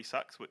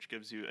SHREESUCKS, which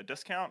gives you a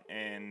discount,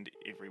 and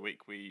every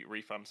week we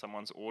refund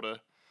someone's order.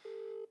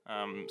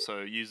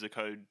 So use the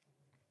code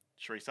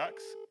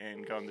SHREESUCKS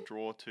and go in the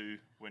draw to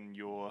win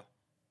your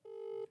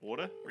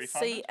order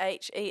refunded.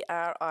 CHERIE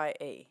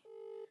SUCKS.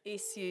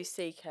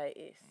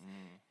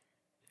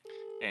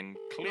 And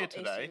Claire not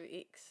today.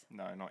 SUX.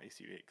 No, not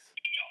SUX.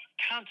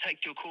 Can't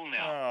take your call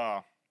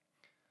now.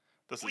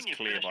 This When is you're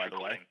Claire, finished by the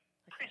way. recording,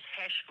 press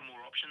hash for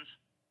more options,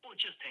 or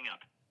just hang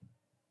up.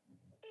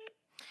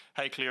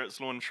 Hey Claire,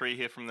 it's Lawn Tree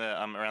here from the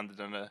Around the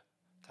Dinner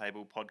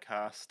Table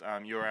podcast.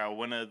 You're our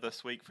winner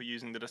this week for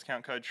using the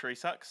discount code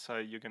SHREESUCKS, so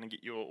you're going to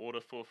get your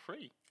order for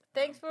free.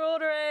 Thanks for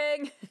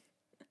ordering.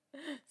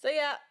 See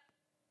ya.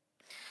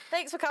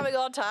 Thanks for coming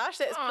on, Tash.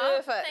 That's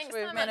perfect. Thanks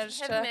We've so managed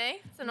much for having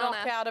me. It's an knock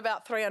honour. out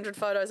about 300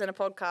 photos in a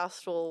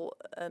podcast all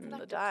in the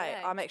Productive day.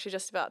 day. I'm actually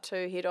just about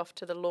to head off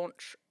to the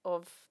launch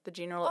of the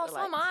General Oh, at the so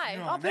am Lakes. I.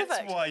 Oh, That's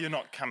perfect. why you're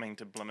not coming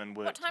to Blimmin'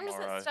 Work What time does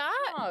tomorrow. it start?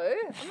 No,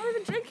 I'm not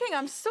even drinking.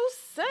 I'm still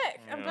sick.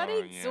 I'm bloody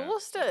yeah.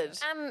 exhausted.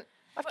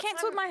 I've what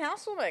cancelled time- my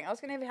housewarming. I was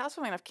going to have a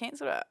housewarming and I've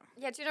cancelled it.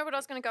 Yeah, do you know what I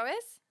was going to go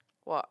as?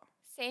 What?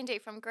 Sandy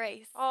from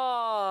Greece.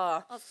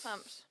 Oh, I was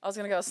pumped. I was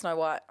going to go with Snow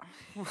White.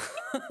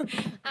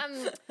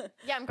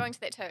 Yeah, I'm going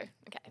to that too.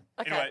 Okay.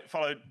 Anyway,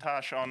 follow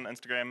Tash on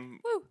Instagram.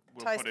 Woo.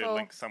 We'll put Tasteful. a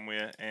link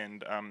somewhere.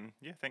 And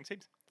yeah, thanks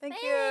heaps. Thank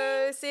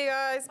you. See you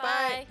guys.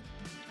 Bye.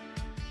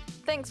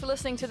 Thanks for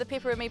listening to the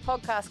Pepper and Me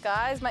podcast,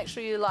 guys. Make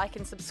sure you like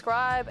and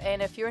subscribe.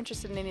 And if you're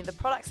interested in any of the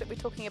products that we're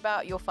talking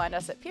about, you'll find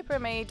us at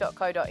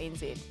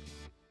pepperandme.co.nz.